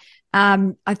about,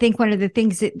 I think one of the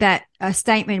things that a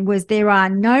statement was, there are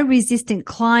no resistant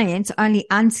clients, only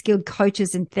unskilled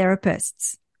coaches and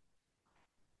therapists,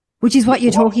 which is what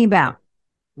you're Well, talking about.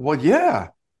 well, yeah.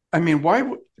 I mean, why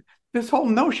would this whole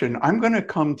notion? I'm going to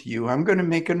come to you. I'm going to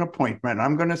make an appointment.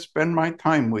 I'm going to spend my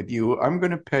time with you. I'm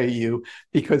going to pay you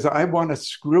because I want to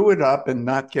screw it up and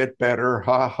not get better.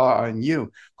 Ha ha. And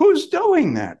you, who's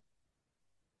doing that?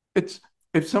 It's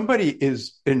if somebody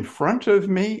is in front of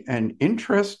me and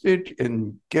interested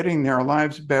in getting their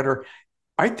lives better,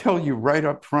 I tell you right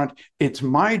up front, it's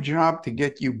my job to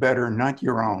get you better, not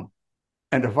your own.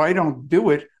 And if I don't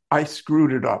do it, I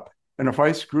screwed it up. And if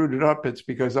I screwed it up, it's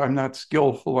because I'm not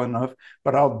skillful enough,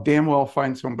 but I'll damn well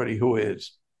find somebody who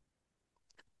is.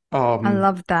 I Um,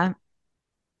 love that.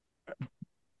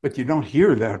 but you don't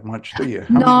hear that much, do you?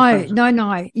 How many No, times? no,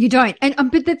 no, you don't. And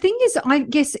but the thing is, I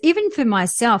guess even for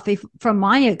myself, if from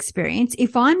my experience,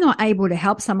 if I'm not able to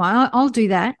help someone, I'll do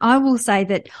that. I will say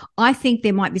that I think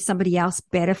there might be somebody else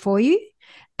better for you,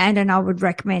 and then I would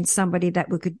recommend somebody that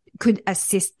we could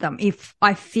assist them. If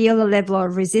I feel a level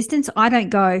of resistance, I don't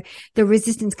go, the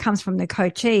resistance comes from the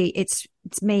coachee. It's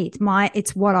me.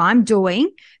 It's what I'm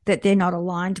doing that they're not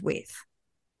aligned with.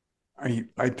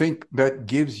 I think that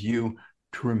gives you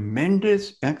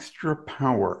tremendous extra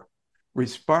power.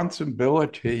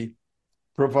 Responsibility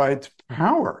provides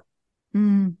power.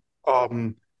 Mm.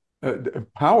 Um,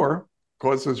 Power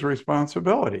causes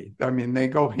responsibility. I mean, they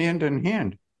go hand in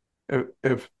hand.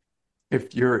 If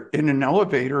if you're in an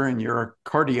elevator and you're a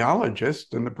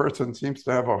cardiologist and the person seems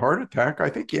to have a heart attack, I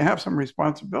think you have some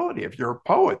responsibility. If you're a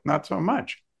poet, not so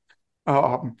much.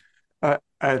 Um,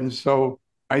 and so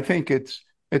I think it's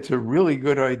a really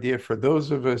good idea for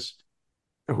those of us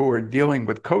who are dealing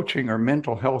with coaching or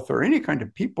mental health or any kind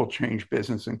of people change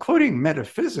business, including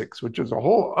metaphysics, which is a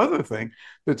whole other thing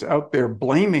that's out there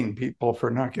blaming people for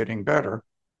not getting better.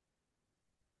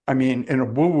 I mean, in a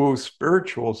woo-woo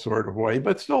spiritual sort of way,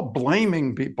 but still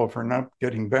blaming people for not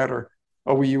getting better.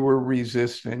 Oh, you were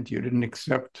resistant, you didn't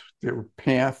accept their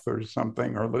path or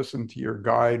something, or listen to your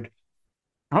guide.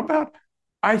 How about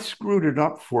I screwed it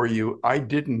up for you? I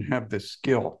didn't have the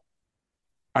skill.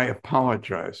 I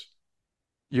apologize.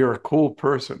 You're a cool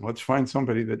person. Let's find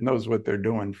somebody that knows what they're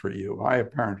doing for you. I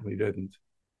apparently didn't.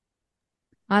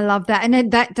 I love that.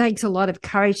 And that takes a lot of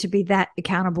courage to be that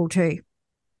accountable too,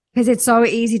 because it's so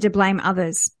easy to blame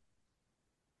others.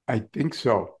 I think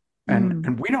so. Mm.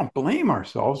 And we don't blame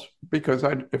ourselves because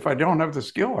if I don't have the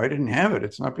skill, I didn't have it.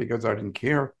 It's not because I didn't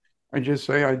care. I just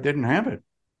say I didn't have it.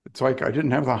 It's like I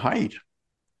didn't have the height.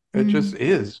 It just Mm.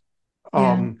 is.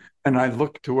 Yeah. And I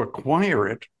look to acquire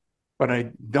it, but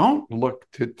I don't look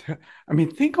to. I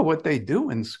mean, think of what they do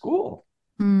in school.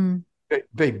 Mm. They,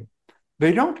 they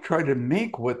they don't try to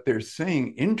make what they're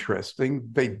saying interesting.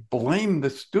 They blame the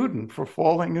student for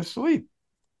falling asleep.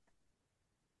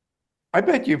 I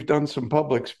bet you've done some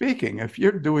public speaking. If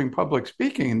you're doing public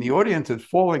speaking and the audience is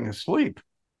falling asleep,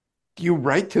 do you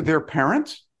write to their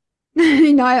parents?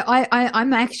 No,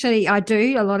 I'm actually, I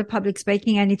do a lot of public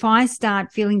speaking. And if I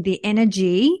start feeling the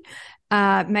energy,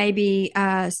 maybe,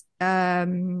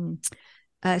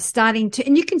 starting to,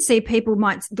 and you can see people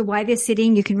might, the way they're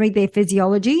sitting, you can read their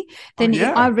physiology. Oh, Then I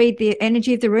yeah. read the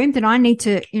energy of the room, then I need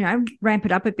to, ramp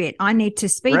it up a bit. I need to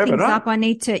speed Rev it things up. up. I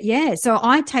need to, yeah. So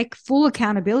I take full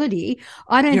accountability.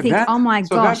 I don't Yeah, think, oh my that's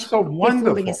gosh, so they're falling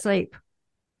wonderful. asleep.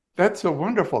 That's so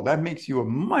wonderful. That makes you a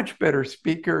much better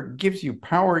speaker, gives you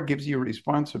power, gives you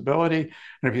responsibility.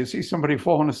 And if you see somebody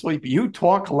falling asleep, you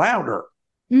talk louder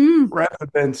Mm. rather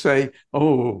than say,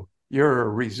 oh, you're a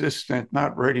resistant,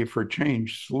 not ready for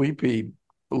change, sleepy,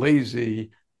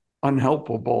 lazy,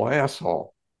 unhelpable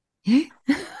asshole. Yeah.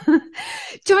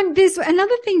 John, there's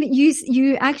another thing that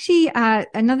you actually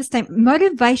another statement.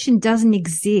 Motivation doesn't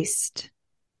exist.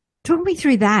 Talk me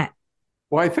through that.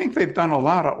 Well, I think they've done a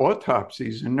lot of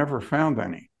autopsies and never found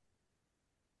any.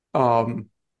 Um,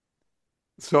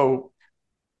 so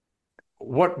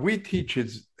what we teach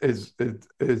is this,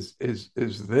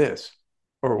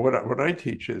 or what I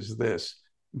teach is this,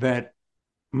 that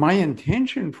my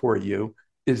intention for you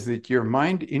is that your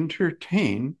mind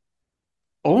entertain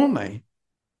only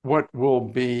what will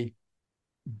be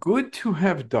good to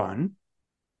have done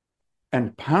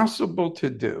and possible to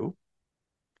do,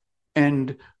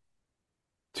 and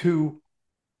to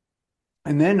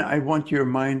and then I want your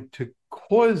mind to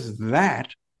cause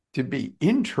that to be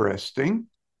interesting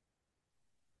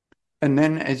And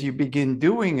then as you begin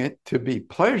doing it to be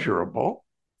pleasurable,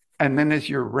 and then as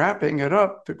you're wrapping it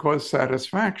up to cause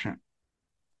satisfaction.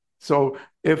 So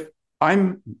if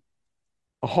I'm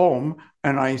home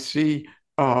and I see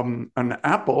an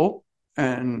apple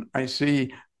and I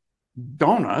see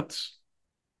donuts,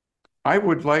 I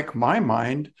would like my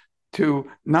mind to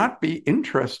not be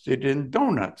interested in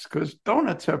donuts because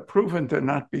donuts have proven to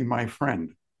not be my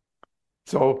friend.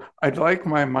 So I'd like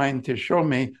my mind to show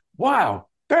me, wow,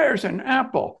 there's an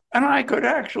apple and I could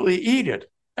actually eat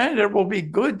it and it will be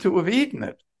good to have eaten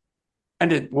it.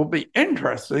 And it will be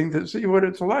interesting to see what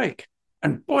it's like.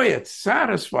 And boy, it's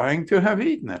satisfying to have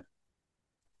eaten it.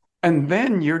 And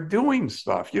then you're doing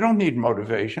stuff. You don't need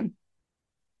motivation.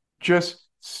 Just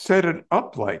set it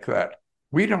up like that.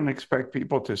 We don't expect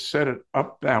people to set it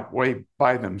up that way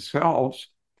by themselves.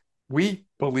 We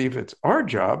believe it's our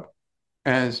job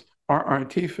as our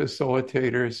RT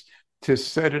facilitators to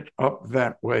set it up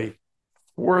that way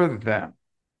for them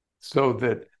so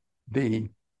that the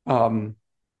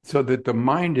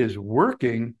mind is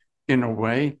working in a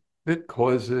way that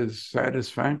causes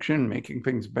satisfaction, making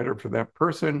things better for that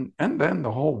person and then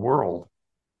the whole world.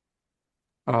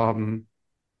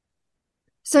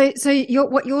 So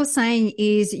what you're saying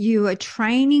is you are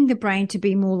training the brain to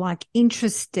be more like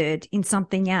interested in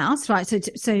something else, right?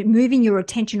 So moving your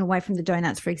attention away from the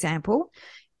donuts, for example,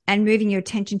 and moving your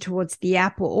attention towards the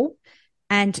apple,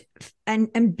 and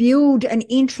build an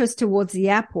interest towards the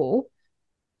apple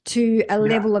to a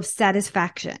level of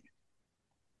satisfaction.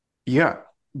 Yeah,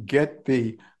 get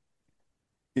those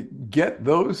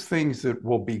things that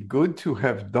will be good to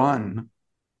have done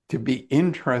to be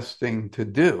interesting to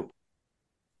do.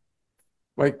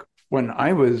 Like when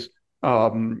I was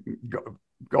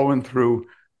going through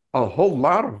a whole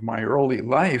lot of my early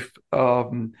life,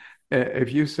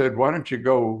 if you said, why don't you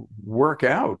go work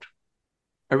out?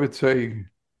 I would say,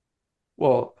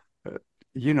 well,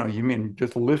 you mean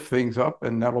just lift things up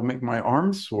and that'll make my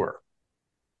arms sore.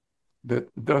 That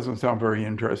doesn't sound very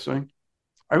interesting.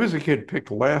 I was a kid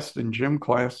picked last in gym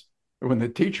class. When the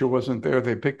teacher wasn't there,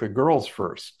 they picked the girls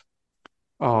first.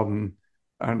 And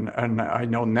I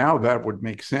know now that would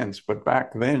make sense, but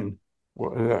back then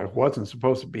it wasn't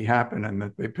supposed to be happening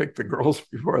that they picked the girls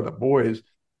before the boys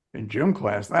in gym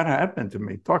class. That happened to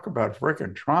me. Talk about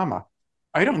freaking trauma.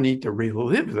 I don't need to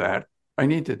relive that. I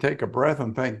need to take a breath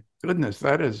and thank goodness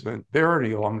that isn't there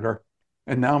any longer.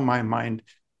 And now my mind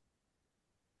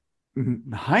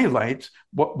highlights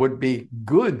what would be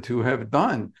good to have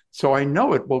done. So I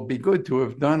know it will be good to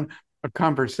have done a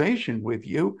conversation with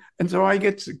you. And so I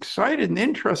get excited and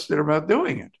interested about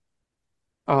doing it.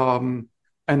 And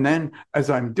then as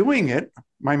I'm doing it,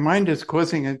 my mind is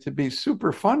causing it to be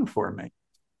super fun for me.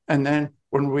 And then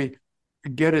when we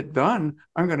get it done,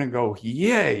 I'm going to go,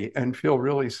 yay, and feel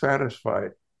really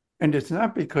satisfied. And it's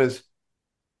not because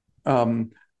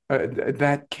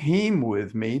that came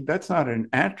with me. That's not an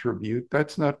attribute.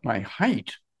 That's not my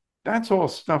height. That's all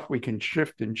stuff we can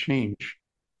shift and change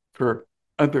for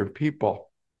other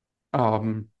people.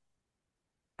 And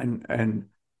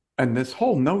this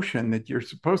whole notion that you're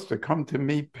supposed to come to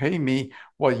me, pay me,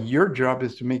 while your job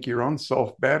is to make your own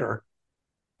self better.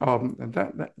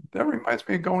 That reminds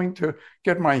me of going to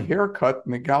get my hair cut,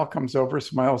 and the gal comes over,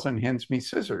 smiles, and hands me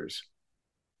scissors.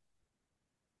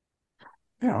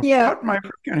 Cut my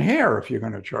freaking hair if you're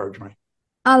going to charge me.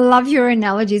 I love your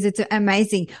analogies. It's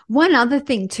amazing. One other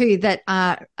thing too that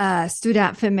stood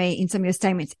out for me in some of your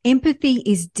statements: empathy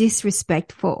is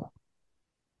disrespectful.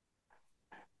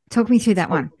 Talk me through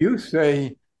that one. You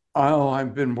say, "Oh,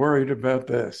 I've been worried about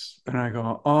this," and I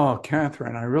go, "Oh,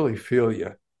 Catherine, I really feel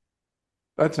you."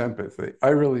 That's empathy. I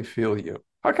really feel you.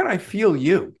 How can I feel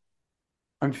you?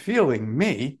 I'm feeling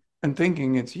me and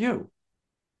thinking it's you.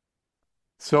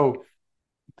 So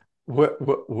when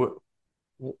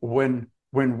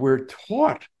we're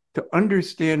taught to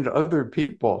understand other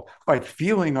people by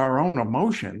feeling our own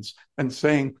emotions and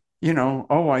saying,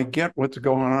 oh, I get what's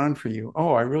going on for you.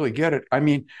 Oh, I really get it. I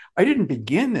mean, I didn't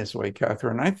begin this way,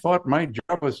 Catherine. I thought my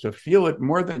job was to feel it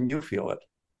more than you feel it.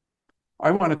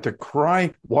 I wanted to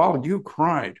cry while you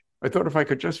cried. I thought if I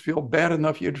could just feel bad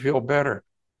enough, you'd feel better.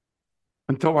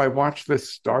 Until I watched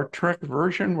this Star Trek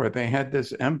version where they had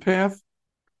this empath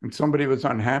and somebody was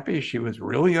unhappy. She was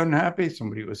really unhappy.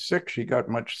 Somebody was sick. She got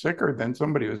much sicker. Then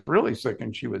somebody was really sick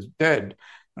and she was dead.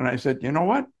 And I said, you know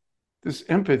what? This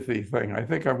empathy thing, I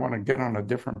think I want to get on a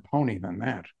different pony than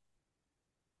that.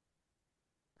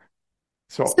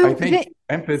 So I think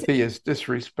empathy is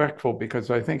disrespectful because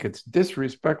I think it's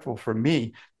disrespectful for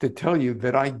me to tell you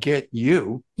that I get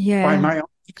you by my own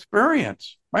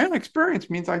experience. My own experience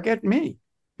means I get me.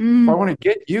 If I want to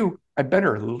get you, I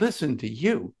better listen to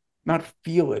you. not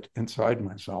feel it inside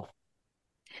myself.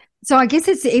 So I guess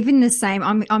it's even the same.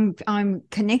 I'm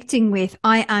connecting with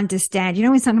I understand. You know,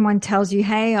 when someone tells you,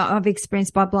 "Hey, I've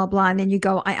experienced blah blah blah," and then you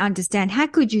go, "I understand." How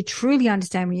could you truly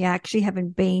understand when you actually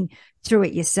haven't been through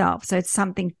it yourself? So it's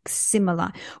something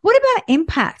similar. What about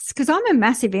empaths? Because I'm a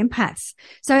massive empath.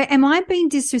 So am I being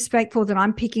disrespectful that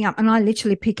I'm picking up, and I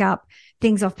literally pick up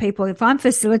things off people? If I'm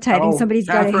facilitating, Oh, somebody's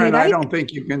got a Catherine, I headache. don't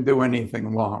think you can do anything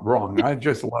wrong. I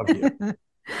just love you.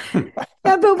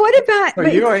 Yeah, but what about? So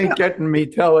you ain't getting me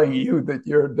telling you that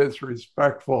you're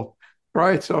disrespectful.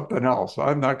 Try something else.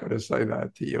 I'm not going to say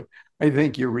that to you. I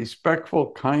think you're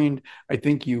respectful, kind. I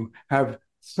think you have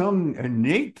some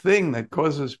innate thing that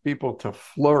causes people to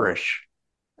flourish.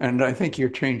 And I think you're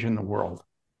changing the world.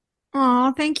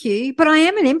 Oh, thank you. But I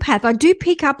am an empath. I do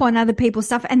pick up on other people's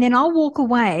stuff, and then I'll walk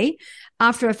away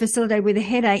after a facility with a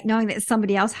headache, knowing that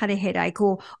somebody else had a headache,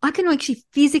 or I can actually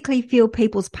physically feel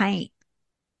people's pain.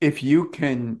 If you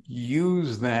can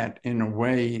use that in a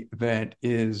way that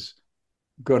is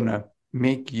going to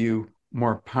make you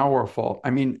more powerful. I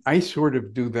mean, I sort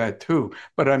of do that too,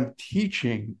 but I'm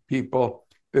teaching people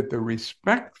that the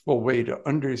respectful way to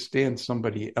understand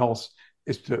somebody else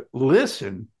is to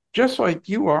listen, just like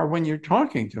you are when you're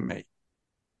talking to me.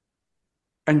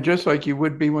 And just like you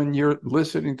would be when you're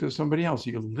listening to somebody else.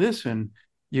 You listen,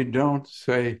 you don't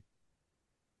say,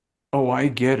 "Oh, I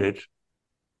get it,"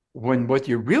 when what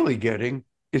you're really getting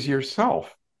is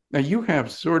yourself. Now, you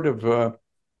have sort of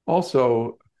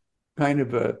also kind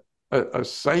of a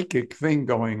psychic thing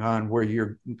going on where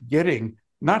you're getting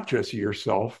not just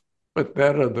yourself, but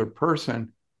that other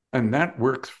person. And that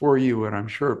works for you. And I'm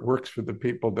sure it works for the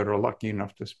people that are lucky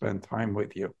enough to spend time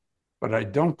with you. But I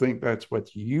don't think that's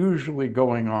what's usually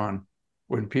going on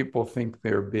when people think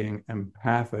they're being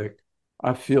empathic.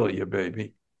 I feel you,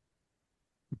 baby.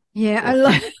 Yeah,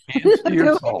 So keep your hands to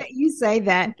the way yourself. that you say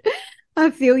that.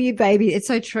 I feel you, baby. It's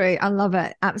so true. I love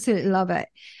it. Absolutely love it.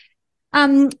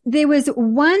 There was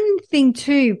one thing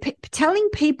too, telling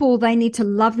people they need to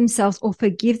love themselves or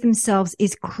forgive themselves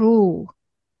is cruel.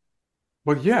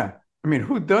 Well, yeah. I mean,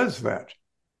 who does that?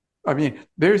 I mean,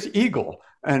 there's Eagle,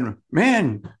 and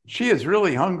man, she is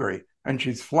really hungry. And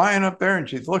she's flying up there and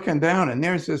she's looking down, and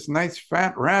there's this nice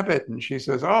fat rabbit. And she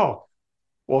says, "Oh,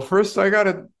 well, first I got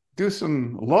to do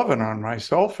some loving on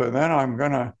myself, and then I'm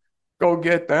going to go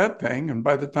get that thing." And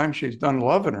by the time she's done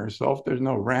loving herself, there's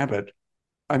no rabbit.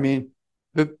 I mean,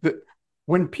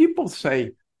 when people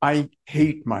say, "I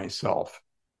hate myself,"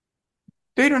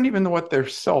 they don't even know what their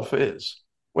self is.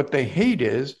 What they hate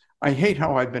is, "I hate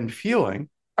how I've been feeling."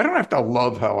 I don't have to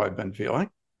love how I've been feeling,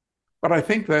 but I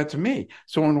think that's me.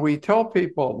 So when we tell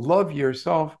people, "Love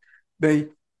yourself," they,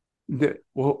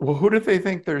 well, who do they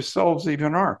think their selves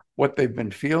even are? What they've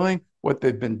been feeling, what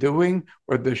they've been doing,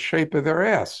 or the shape of their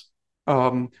ass.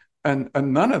 Um, and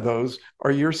none of those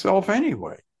are yourself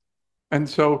anyway. And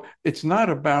so it's not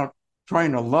about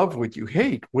trying to love what you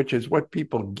hate, which is what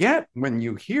people get when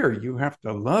you hear you have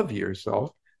to love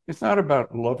yourself. It's not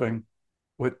about loving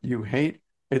what you hate.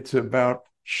 It's about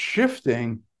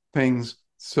shifting things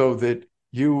so that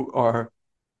you are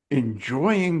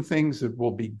enjoying things that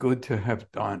will be good to have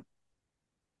done.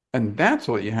 And that's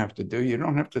what you have to do. You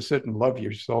don't have to sit and love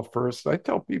yourself first. I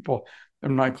tell people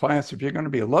in my class, if you're going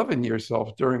to be loving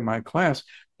yourself during my class,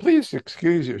 please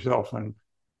excuse yourself and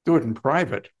do it in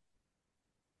private.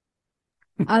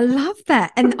 I love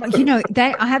that. And you know,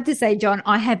 I have to say, John,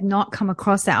 I have not come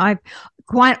across that. I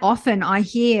quite often I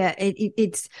hear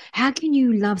it's how can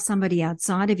you love somebody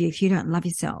outside of you if you don't love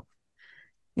yourself?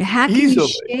 How can you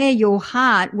Easily. share your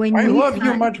heart when I you love you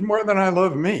can't? much more than I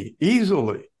love me.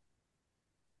 Easily.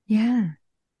 Yeah.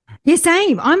 Yeah,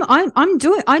 same. I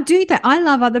do that. I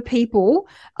love other people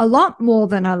a lot more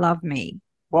than I love me.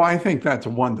 Well, I think that's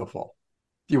wonderful.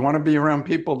 Do you want to be around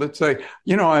people that say,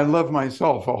 "I love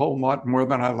myself a whole lot more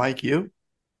than I like you"?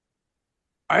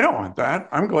 I don't want that.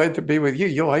 I'm glad to be with you.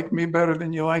 You like me better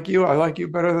than you like you. I like you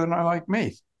better than I like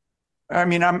me. I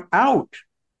mean, I'm out.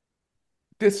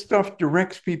 This stuff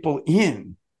directs people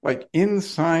in, like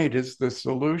inside is the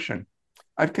solution.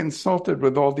 I've consulted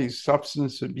with all these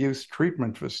substance abuse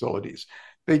treatment facilities.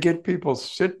 They get people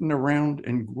sitting around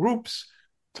in groups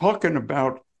talking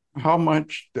about how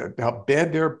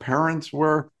bad their parents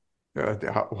were,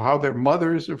 how their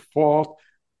mothers are fault.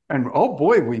 And oh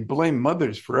boy, we blame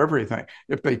mothers for everything.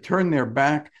 If they turn their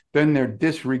back, then they're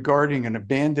disregarding and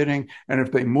abandoning. And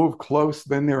if they move close,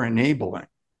 then they're enabling.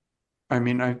 I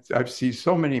mean, I've seen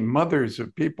so many mothers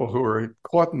of people who are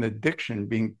caught in addiction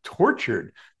being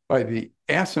tortured by the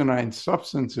asinine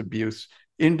substance abuse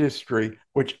industry,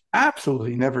 which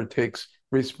absolutely never takes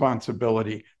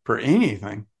responsibility for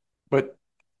anything, but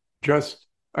just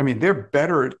I mean, they're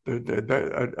better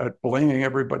at blaming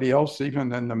everybody else even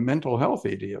than the mental health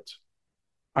idiots,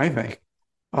 I think.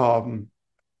 Um,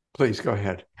 please go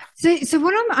ahead. So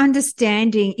what I'm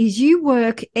understanding is you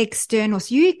work external.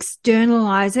 So you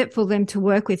externalize it for them to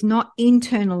work with, not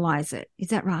internalize it. Is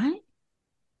that right?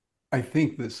 I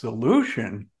think the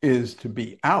solution is to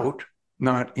be out,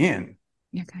 not in.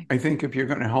 Okay. I think if you're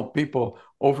going to help people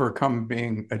overcome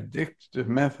being addicted to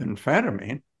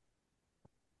methamphetamine,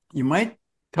 you might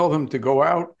tell them to go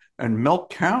out and milk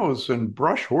cows and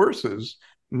brush horses,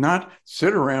 not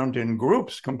sit around in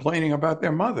groups complaining about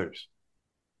their mothers.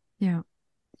 Yeah.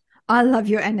 I love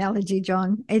your analogy,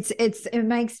 John. It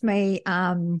makes me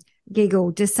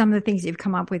giggle. Just some of the things you've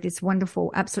come up with. It's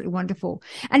wonderful, absolutely wonderful.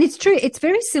 And it's true. It's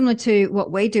very similar to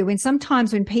what we do. And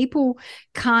sometimes when people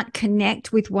can't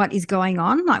connect with what is going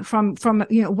on, like from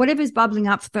whatever's bubbling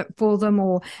up for them,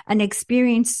 or an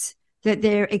experience that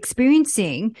they're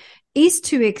experiencing, is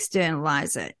to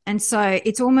externalize it. And so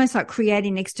it's almost like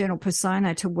creating an external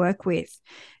persona to work with.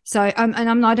 So,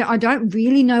 I don't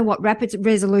really know what rapid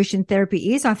resolution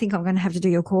therapy is. I think I'm going to have to do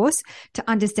your course to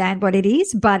understand what it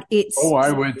is, but Oh, I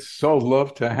would so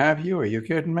love to have you. Are you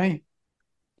kidding me?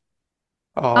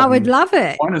 I would love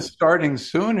it. One is starting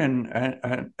soon,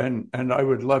 and I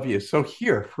would love you. So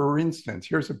here, for instance,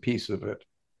 here's a piece of it.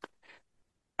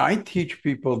 I teach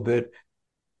people that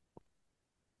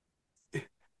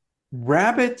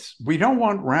we don't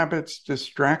want rabbits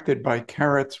distracted by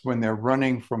carrots when they're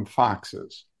running from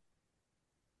foxes.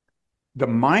 The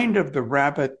mind of the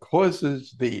rabbit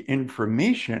causes the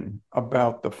information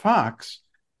about the fox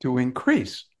to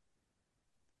increase.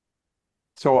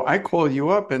 So I call you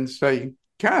up and say,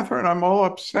 Catherine, I'm all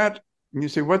upset. And you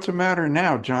say, what's the matter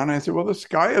now, John? I said, well, the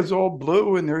sky is all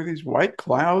blue and there are these white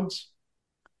clouds.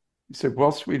 You said,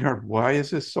 well, sweetheart, why is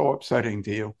this so upsetting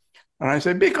to you? And I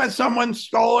say, because someone's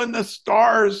stolen the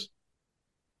stars.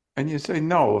 And you say,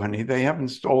 no, honey, they haven't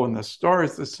stolen the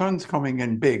stars. The sun's coming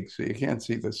in big, so you can't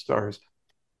see the stars.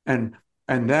 And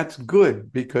that's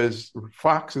good because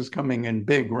fox is coming in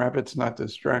big, rabbit's not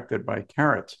distracted by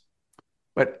carrots.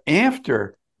 But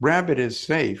after rabbit is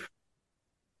safe,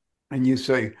 and you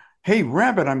say, hey,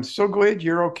 rabbit, I'm so glad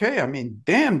you're okay. I mean,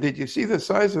 damn, did you see the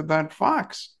size of that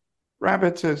fox?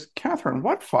 Rabbit says, Catherine,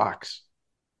 what fox?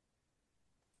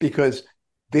 Because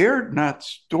they're not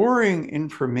storing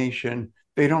information.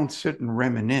 They don't sit and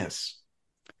reminisce.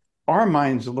 Our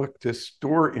minds look to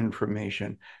store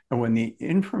information. And when the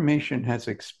information has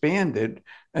expanded,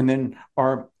 and then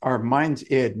our minds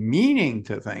add meaning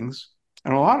to things,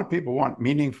 and a lot of people want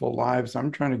meaningful lives.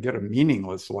 I'm trying to get a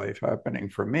meaningless life happening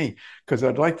for me because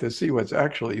I'd like to see what's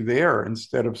actually there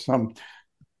instead of some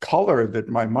color that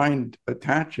my mind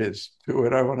attaches to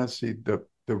it. I want to see the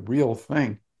real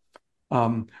thing.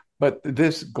 But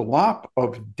this glop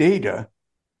of data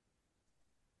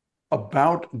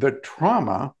about the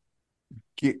trauma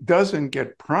doesn't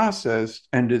get processed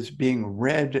and is being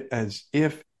read as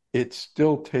if it's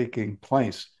still taking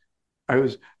place. I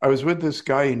was with this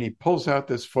guy and he pulls out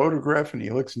this photograph and he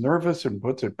looks nervous and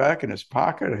puts it back in his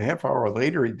pocket. A half hour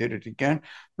later, he did it again.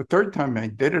 The third time I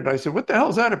did it, I said, what the hell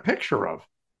is that a picture of?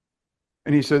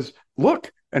 And he says, look,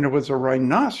 and it was a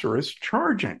rhinoceros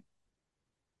charging.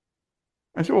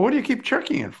 I said, well, what do you keep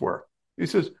checking it for? He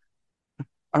says,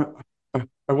 I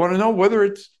want to know whether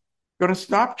it's going to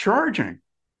stop charging.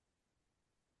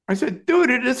 I said, dude,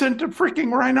 it isn't a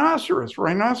freaking rhinoceros.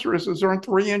 Rhinoceroses aren't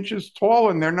 3 inches tall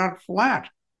and they're not flat.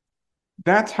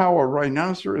 That's how a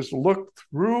rhinoceros looked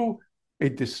through a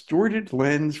distorted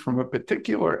lens from a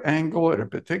particular angle at a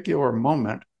particular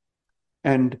moment.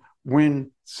 And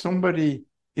when somebody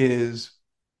is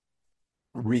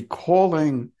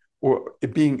recalling or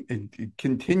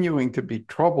continuing to be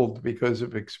troubled because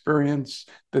of experience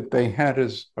that they had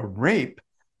as a rape,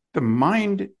 the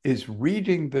mind is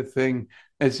reading the thing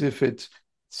as if it's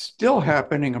still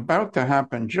happening, about to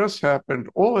happen, just happened,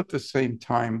 all at the same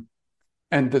time.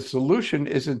 And the solution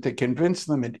isn't to convince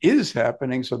them it is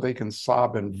happening so they can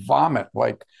sob and vomit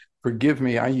like, forgive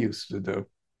me, I used to do.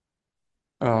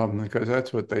 Because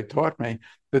that's what they taught me.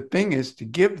 The thing is to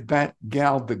give that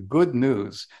gal the good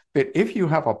news that if you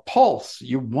have a pulse,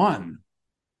 you won.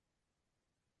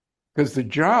 Because the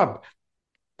job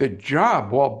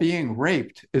while being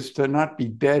raped is to not be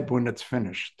dead when it's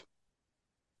finished.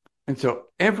 And so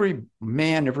every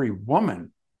man, every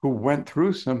woman who went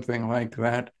through something like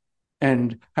that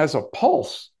and has a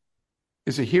pulse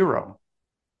is a hero.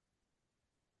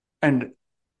 And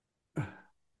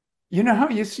you know how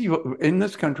you see in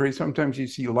this country, sometimes you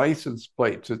see license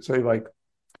plates that say like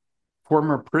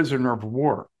former prisoner of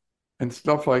war and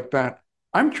stuff like that.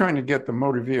 I'm trying to get the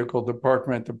motor vehicle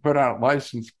department to put out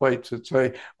license plates that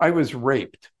say, I was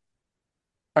raped.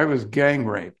 I was gang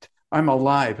raped. I'm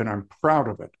alive and I'm proud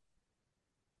of it.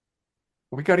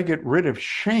 We got to get rid of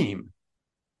shame.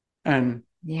 And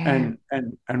Yeah.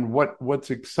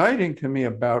 what's exciting to me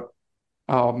about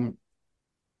um,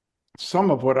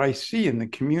 some of what I see in the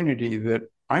community that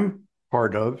I'm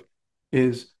part of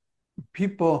is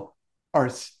people are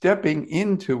stepping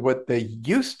into what they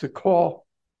used to call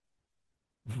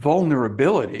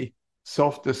vulnerability,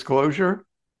 self-disclosure,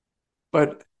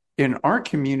 but in our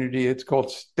community, it's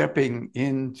called stepping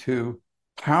into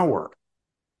power.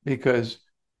 Because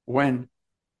when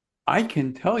I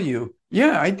can tell you,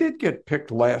 yeah, I did get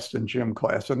picked last in gym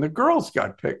class, and the girls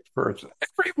got picked first.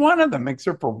 Every one of them,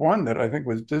 except for one that I think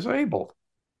was disabled.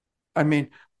 I mean,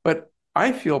 but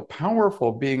I feel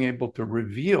powerful being able to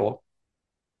reveal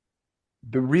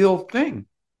the real thing.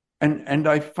 And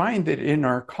I find that in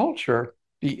our culture,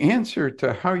 the answer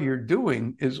to how you're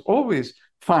doing is always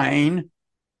fine,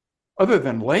 other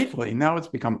than lately. Now it's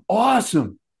become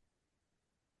awesome.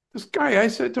 This guy, I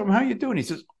said to him, how you doing? He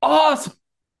says, awesome.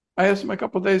 I asked him a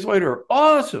couple of days later,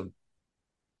 awesome.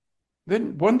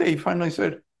 Then one day he finally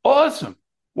said, awesome.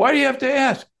 Why do you have to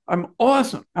ask? I'm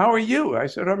awesome. How are you? I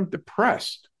said, I'm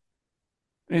depressed.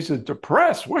 And he said,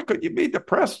 depressed? What could you be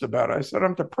depressed about? I said,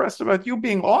 I'm depressed about you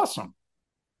being awesome.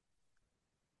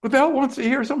 Who the hell wants to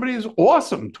hear somebody who's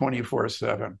awesome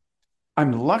 24/7?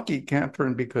 I'm lucky,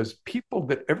 Catherine, because people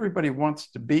that everybody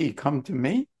wants to be come to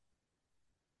me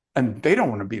and they don't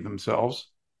want to be themselves.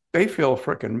 They feel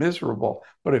freaking miserable.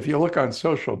 But if you look on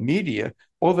social media,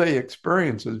 all they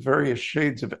experience is various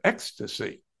shades of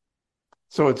ecstasy.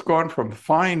 So it's gone from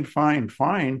fine, fine,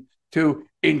 fine to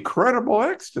incredible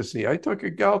ecstasy. I took a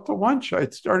gal to lunch. I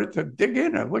started to dig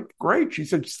in. It looked great. She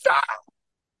said, stop.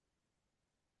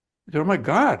 I said, oh my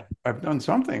God, I've done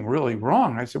something really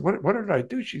wrong. I said, what did I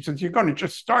do? She said, you're going to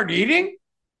just start eating?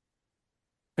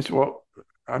 I said, well,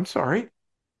 I'm sorry.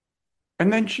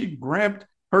 And then she grabbed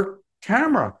her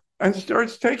camera and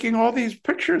starts taking all these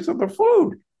pictures of the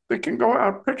food that can go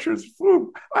out, pictures of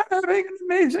food. I'm having an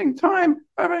amazing time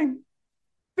having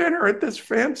dinner at this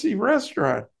fancy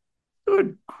restaurant.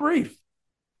 Good grief.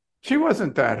 She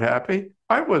wasn't that happy.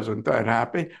 I wasn't that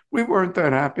happy. We weren't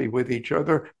that happy with each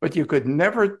other, but you could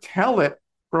never tell it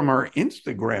from our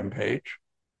Instagram page.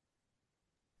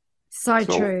 So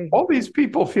So true. all these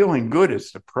people feeling good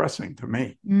is depressing to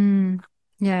me.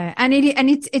 Yeah, and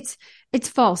it's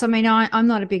false. I mean, I'm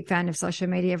not a big fan of social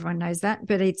media. Everyone knows that,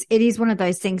 but it is one of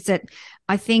those things that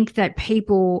I think that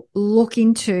people look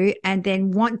into and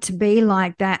then want to be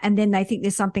like that, and then they think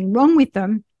there's something wrong with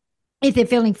them if they're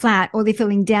feeling flat or they're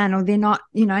feeling down or they're not,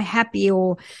 happy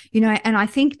or And I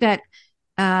think that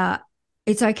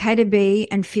it's okay to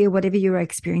be and feel whatever you're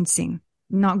experiencing,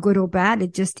 not good or bad.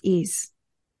 It just is.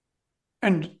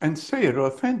 And say it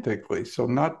authentically, so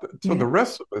Yeah. the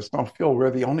rest of us don't feel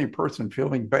we're the only person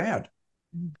feeling bad.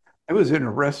 I was in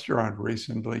a restaurant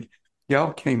recently.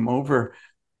 Gal came over.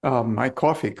 My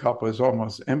coffee cup was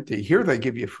almost empty. Here they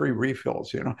give you free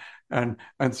refills, and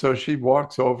so she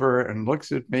walks over and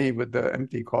looks at me with the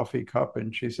empty coffee cup,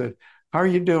 and she said, "How are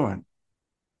you doing?"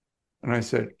 And I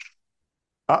said,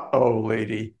 "Uh-oh,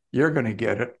 lady, you're going to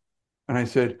get it." And I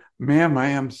said, ma'am, I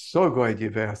am so glad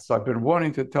you've asked. I've been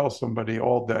wanting to tell somebody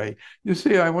all day. You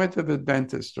see, I went to the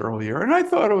dentist earlier and I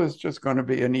thought it was just going to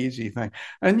be an easy thing.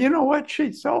 And you know what?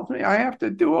 She tells me I have to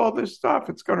do all this stuff.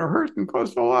 It's going to hurt and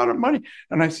cost a lot of money.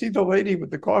 And I see the lady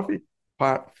with the coffee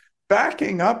pot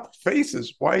backing up,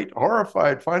 faces white,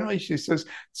 horrified. Finally, she says,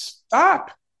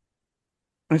 stop.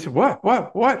 And I said,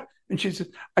 what? And she said,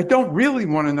 I don't really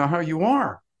want to know how you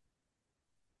are.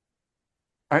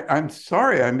 I'm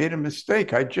sorry, I made a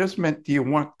mistake. I just meant, do you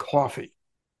want coffee?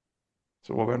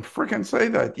 So, well, then frickin' say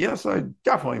that. Yes, I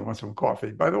definitely want some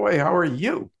coffee. By the way, how are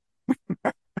you?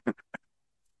 Because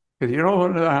you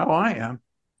don't know how I am.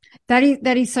 That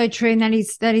is so true, and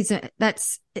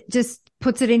that's it just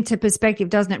puts it into perspective,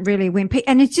 doesn't it? Really,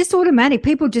 and it's just automatic.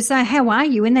 People just say, "How are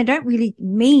you?" and they don't really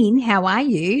mean "How are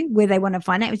you?" where they want to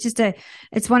find out.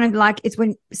 It's one of like it's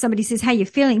when somebody says, "How you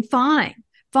feeling?" Fine,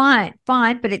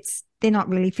 but they're not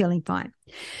really feeling fine.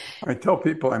 I tell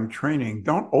people I'm training,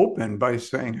 don't open by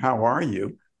saying, how are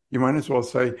you? You might as well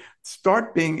say,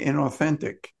 start being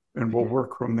inauthentic and we'll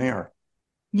work from there.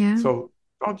 Yeah. So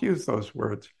don't use those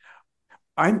words.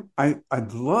 I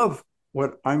love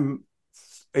what I'm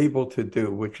able to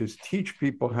do, which is teach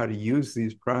people how to use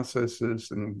these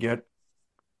processes and get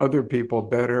other people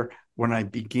better. When I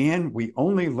began, we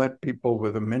only let people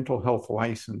with a mental health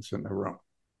license in the room.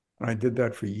 And I did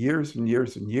that for years and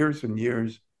years and years and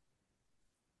years.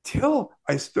 till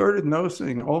I started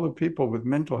noticing all the people with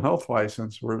mental health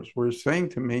license were saying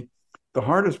to me, the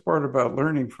hardest part about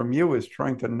learning from you is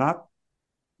trying to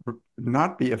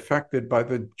not be affected by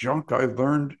the junk I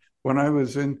learned when I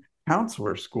was in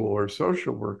counselor school or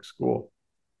social work school.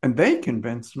 And they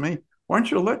convinced me, why don't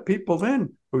you let people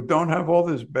in who don't have all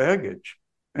this baggage?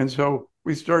 And so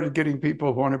we started getting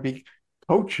people who want to be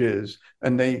coaches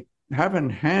and they haven't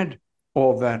had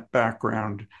all that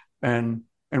background. And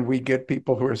we get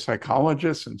people who are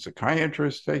psychologists and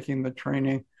psychiatrists taking the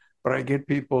training. But I get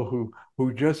people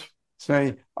who just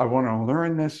say, I want to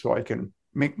learn this so I can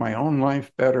make my own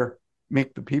life better,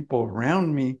 make the people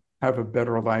around me have a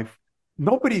better life.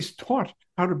 Nobody's taught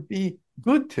how to be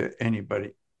good to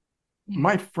anybody. Yeah.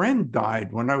 My friend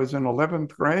died when I was in 11th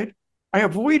grade. I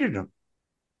avoided him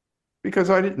because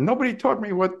nobody taught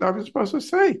me what I was supposed to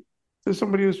say to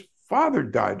somebody whose father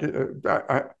died.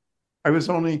 I was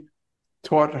only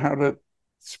taught how to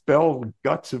spell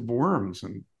guts of worms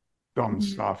and dumb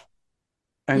stuff.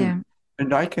 Yeah.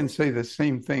 And I can say the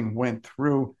same thing went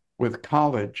through with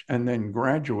college and then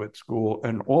graduate school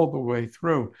and all the way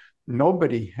through.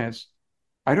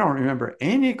 I don't remember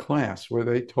any class where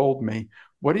they told me,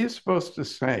 what are you supposed to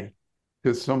say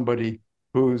to somebody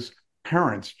whose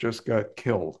parents just got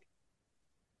killed?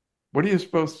 What are you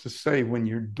supposed to say when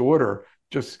your daughter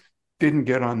just didn't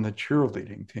get on the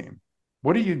cheerleading team?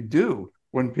 What do you do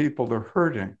when people are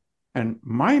hurting? And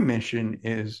my mission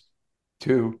is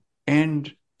to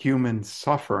end human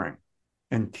suffering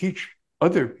and teach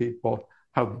other people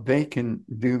how they can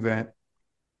do that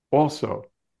also.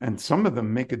 And some of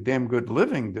them make a damn good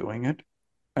living doing it,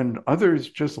 and others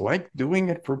just like doing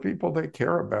it for people they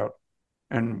care about.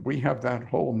 And we have that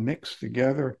whole mix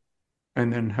together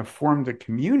and then have formed a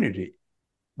community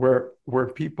where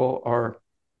people are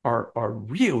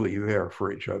really there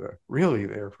for each other, really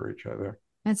there for each other.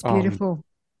 That's beautiful.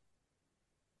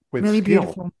 With Really skill.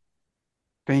 beautiful.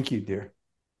 Thank you, dear.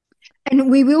 And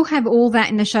we will have all that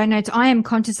in the show notes. I am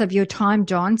conscious of your time,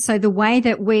 John. So the way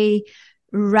that we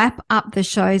wrap up the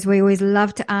shows, we always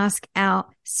love to ask our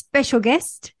special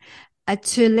guest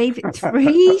to leave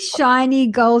 3 shiny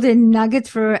golden nuggets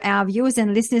for our viewers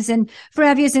and listeners. And for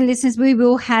our viewers and listeners, we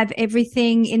will have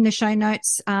everything in the show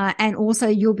notes. And also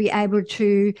you'll be able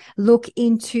to look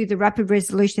into the rapid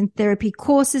resolution therapy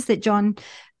courses that John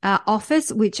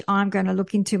offers, which I'm going to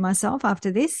look into myself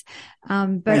after this.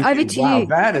 But Thank over you. to Wow, you.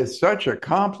 that is such a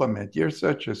compliment. You're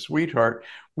such a sweetheart.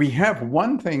 We have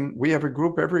a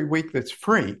group every week that's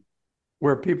free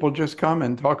where people just come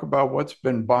and talk about what's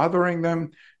been bothering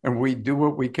them, and we do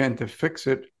what we can to fix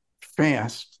it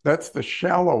fast. That's the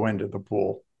shallow end of the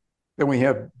pool. Then we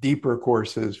have deeper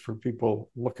courses for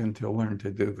people looking to learn to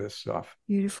do this stuff.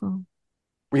 Beautiful.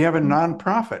 We have a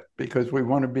nonprofit because we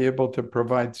want to be able to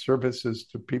provide services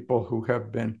to people who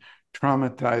have been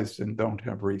traumatized and don't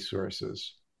have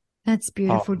resources. That's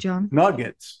beautiful, John.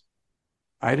 Nuggets.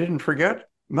 I didn't forget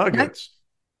nuggets.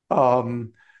 Nope.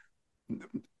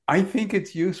 I think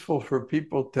it's useful for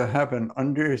people to have an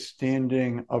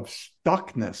understanding of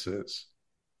stucknesses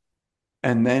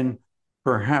and then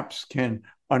perhaps can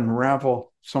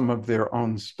unravel some of their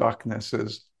own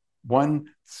stucknesses.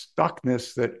 One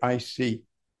stuckness that I see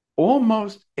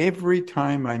almost every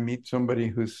time I meet somebody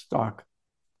who's stuck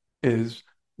is,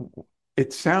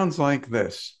 it sounds like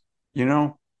this.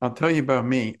 I'll tell you about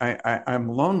me. I'm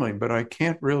lonely, but I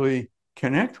can't really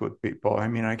connect with people. I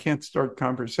mean, I can't start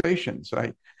conversations.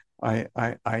 I'll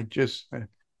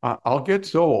get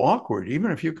so awkward,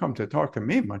 even if you come to talk to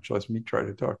me, much less me try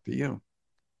to talk to you.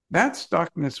 That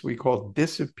stuckness we call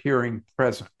disappearing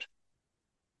present,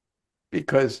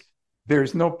 because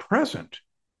there's no present.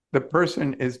 The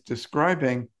person is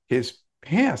describing his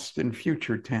past in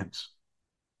future tense.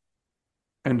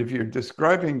 And if you're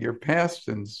describing your past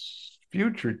in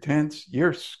future tense,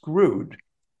 you're screwed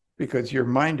because your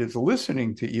mind is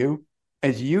listening to you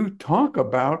as you talk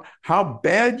about how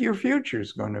bad your future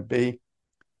is going to be.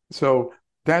 So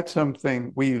that's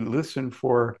something we listen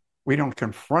for. We don't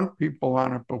confront people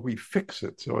on it, but we fix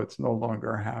it so it's no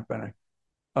longer happening.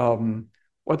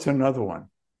 What's another one?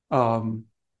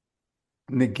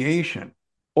 Negation.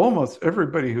 Almost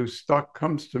everybody who's stuck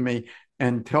comes to me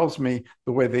and tells me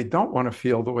the way they don't want to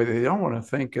feel, the way they don't want to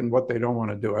think, and what they don't want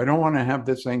to do. I don't want to have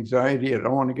this anxiety. I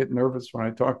don't want to get nervous when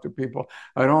I talk to people.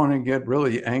 I don't want to get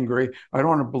really angry. I don't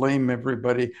want to blame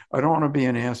everybody. I don't want to be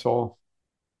an asshole.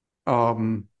 But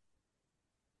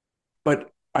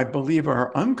I believe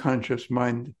our unconscious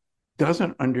mind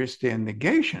doesn't understand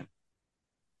negation.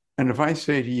 And if I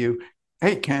say to you,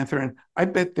 hey, Catherine, I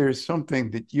bet there's something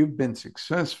that you've been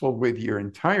successful with your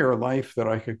entire life that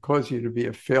I could cause you to be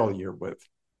a failure with.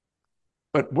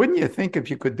 But wouldn't you think if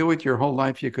you could do it your whole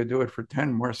life, you could do it for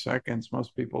 10 more seconds?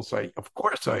 Most people say, of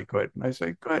course I could. And I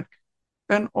say, good.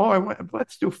 Then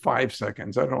let's do 5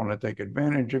 seconds. I don't want to take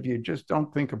advantage of you. Just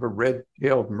don't think of a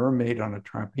red-tailed mermaid on a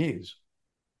trapeze.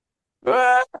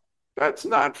 That's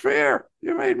not fair.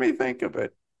 You made me think of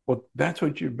it. Well, that's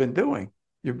what you've been doing.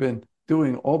 You've been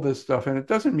doing all this stuff. And it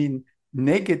doesn't mean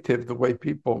negative the way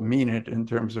people mean it in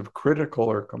terms of critical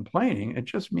or complaining. It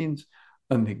just means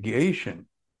a negation.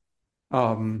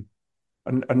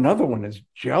 Another one is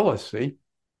jealousy.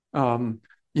 I'm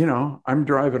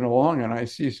driving along and I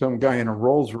see some guy in a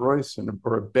Rolls Royce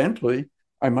or a Bentley.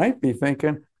 I might be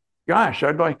thinking, gosh,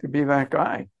 I'd like to be that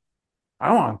guy.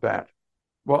 I want that.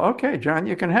 Well, okay, John,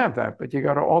 you can have that, but you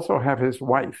got to also have his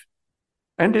wife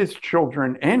and his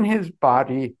children and his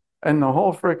body and the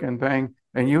whole freaking thing.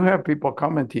 And you have people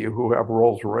coming to you who have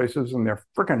Rolls Royces and they're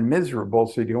freaking miserable.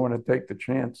 So do you want to take the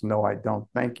chance? No, I don't.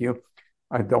 Thank you.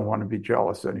 I don't want to be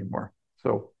jealous anymore.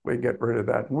 So we get rid of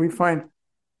that. And we find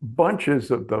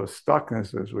bunches of those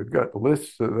stucknesses. We've got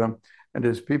lists of them. And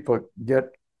as people get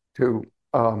to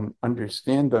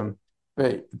understand them,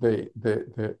 they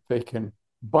can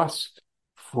bust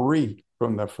free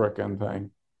from the frickin'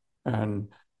 thing. And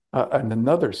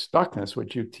another stuckness,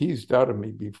 which you teased out of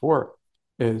me before,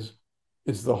 is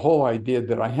the whole idea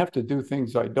that I have to do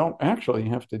things I don't actually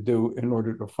have to do in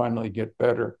order to finally get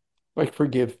better, like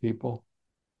forgive people,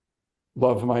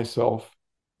 love myself,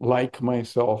 like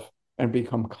myself, and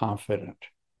become confident.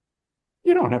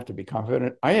 You don't have to be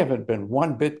confident. I haven't been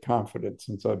one bit confident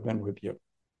since I've been with you.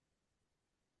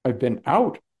 I've been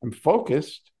out. I'm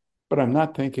focused, but I'm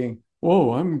not thinking,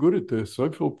 whoa, I'm good at this. I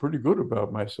feel pretty good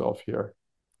about myself here.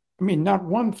 I mean, not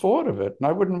one thought of it, and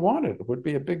I wouldn't want it. It would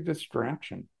be a big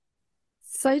distraction.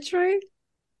 So true.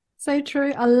 So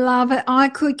true. I love it. I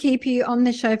could keep you on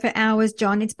the show for hours,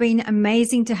 John. It's been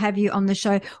amazing to have you on the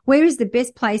show. Where is the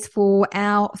best place for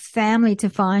our family to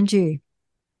find you?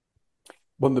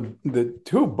 Well, the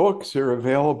 2 books are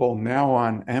available now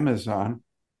on Amazon.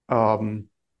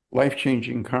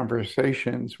 Life-Changing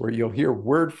Conversations, where you'll hear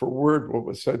word for word what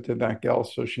was said to that gal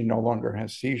so she no longer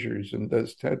has seizures and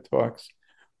does TED Talks,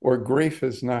 or Grief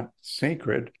is Not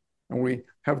Sacred. And we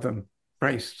have them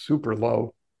priced super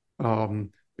low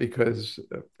because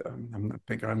I'm not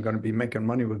thinking I'm going to be making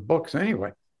money with books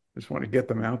anyway. Just want to get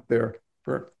them out there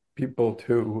for people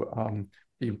to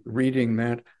be reading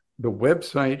that. The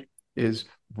website is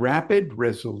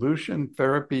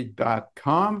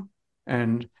rapidresolutiontherapy.com.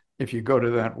 And if you go to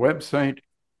that website,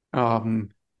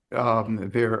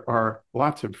 there are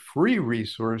lots of free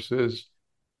resources.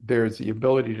 There's the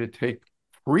ability to take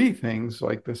free things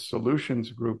like the solutions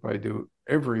group I do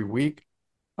every week,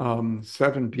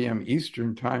 7 p.m.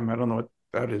 Eastern time. I don't know what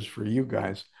that is for you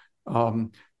guys,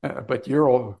 but you're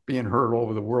all being heard all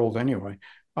over the world anyway.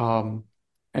 And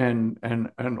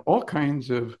all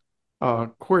kinds of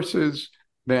courses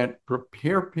that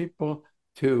prepare people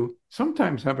to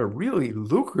sometimes have a really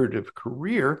lucrative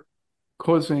career,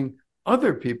 causing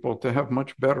other people to have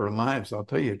much better lives. I'll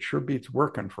tell you, it sure beats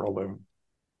working for a living.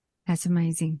 That's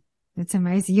amazing. That's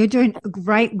amazing. You're doing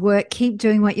great work. Keep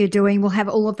doing what you're doing. We'll have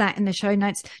all of that in the show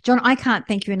notes. John, I can't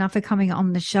thank you enough for coming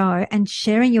on the show and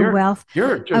sharing your wealth of wisdom.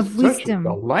 You're just such a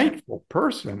delightful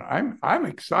person. I'm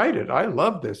excited. I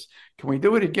love this. Can we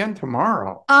do it again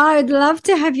tomorrow? I'd love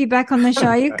to have you back on the show.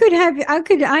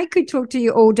 I could talk to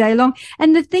you all day long.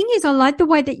 And the thing is, I like the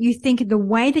way that you think, the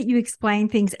way that you explain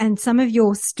things, and some of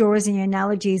your stories and your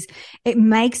analogies. It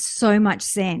makes so much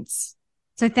sense.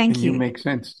 So thank you. You make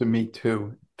sense to me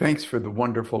too. Thanks for the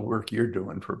wonderful work you're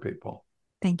doing for people.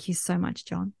 Thank you so much,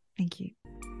 John. Thank you.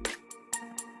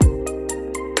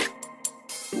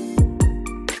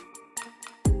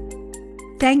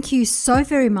 Thank you so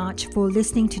very much for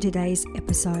listening to today's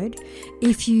episode.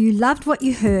 If you loved what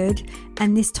you heard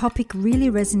and this topic really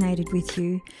resonated with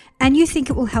you and you think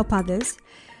it will help others,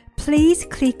 please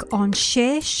click on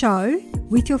Share Show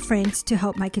with your friends to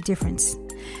help make a difference.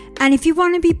 And if you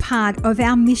want to be part of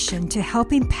our mission to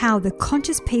help empower the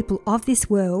conscious people of this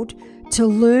world to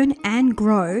learn and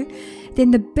grow,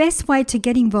 then the best way to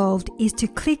get involved is to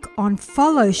click on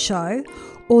Follow Show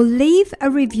or leave a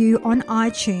review on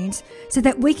iTunes so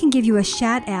that we can give you a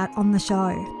shout out on the show.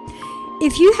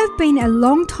 If you have been a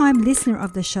long-time listener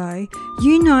of the show,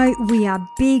 you know we are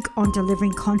big on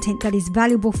delivering content that is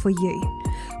valuable for you.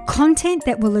 Content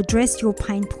that will address your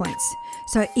pain points.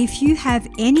 So if you have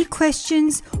any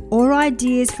questions or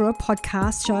ideas for a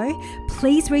podcast show,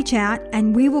 please reach out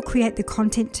and we will create the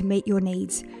content to meet your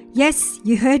needs. Yes,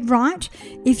 you heard right.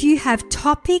 If you have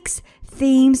topics,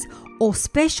 themes, or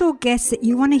special guests that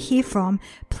you want to hear from,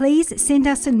 please send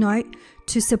us a note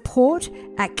to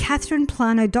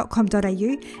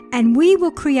support@catherineplano.com.au and we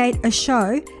will create a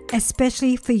show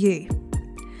especially for you.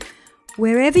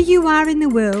 Wherever you are in the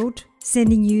world,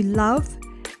 sending you love,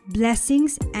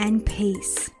 blessings and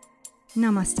peace.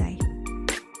 Namaste.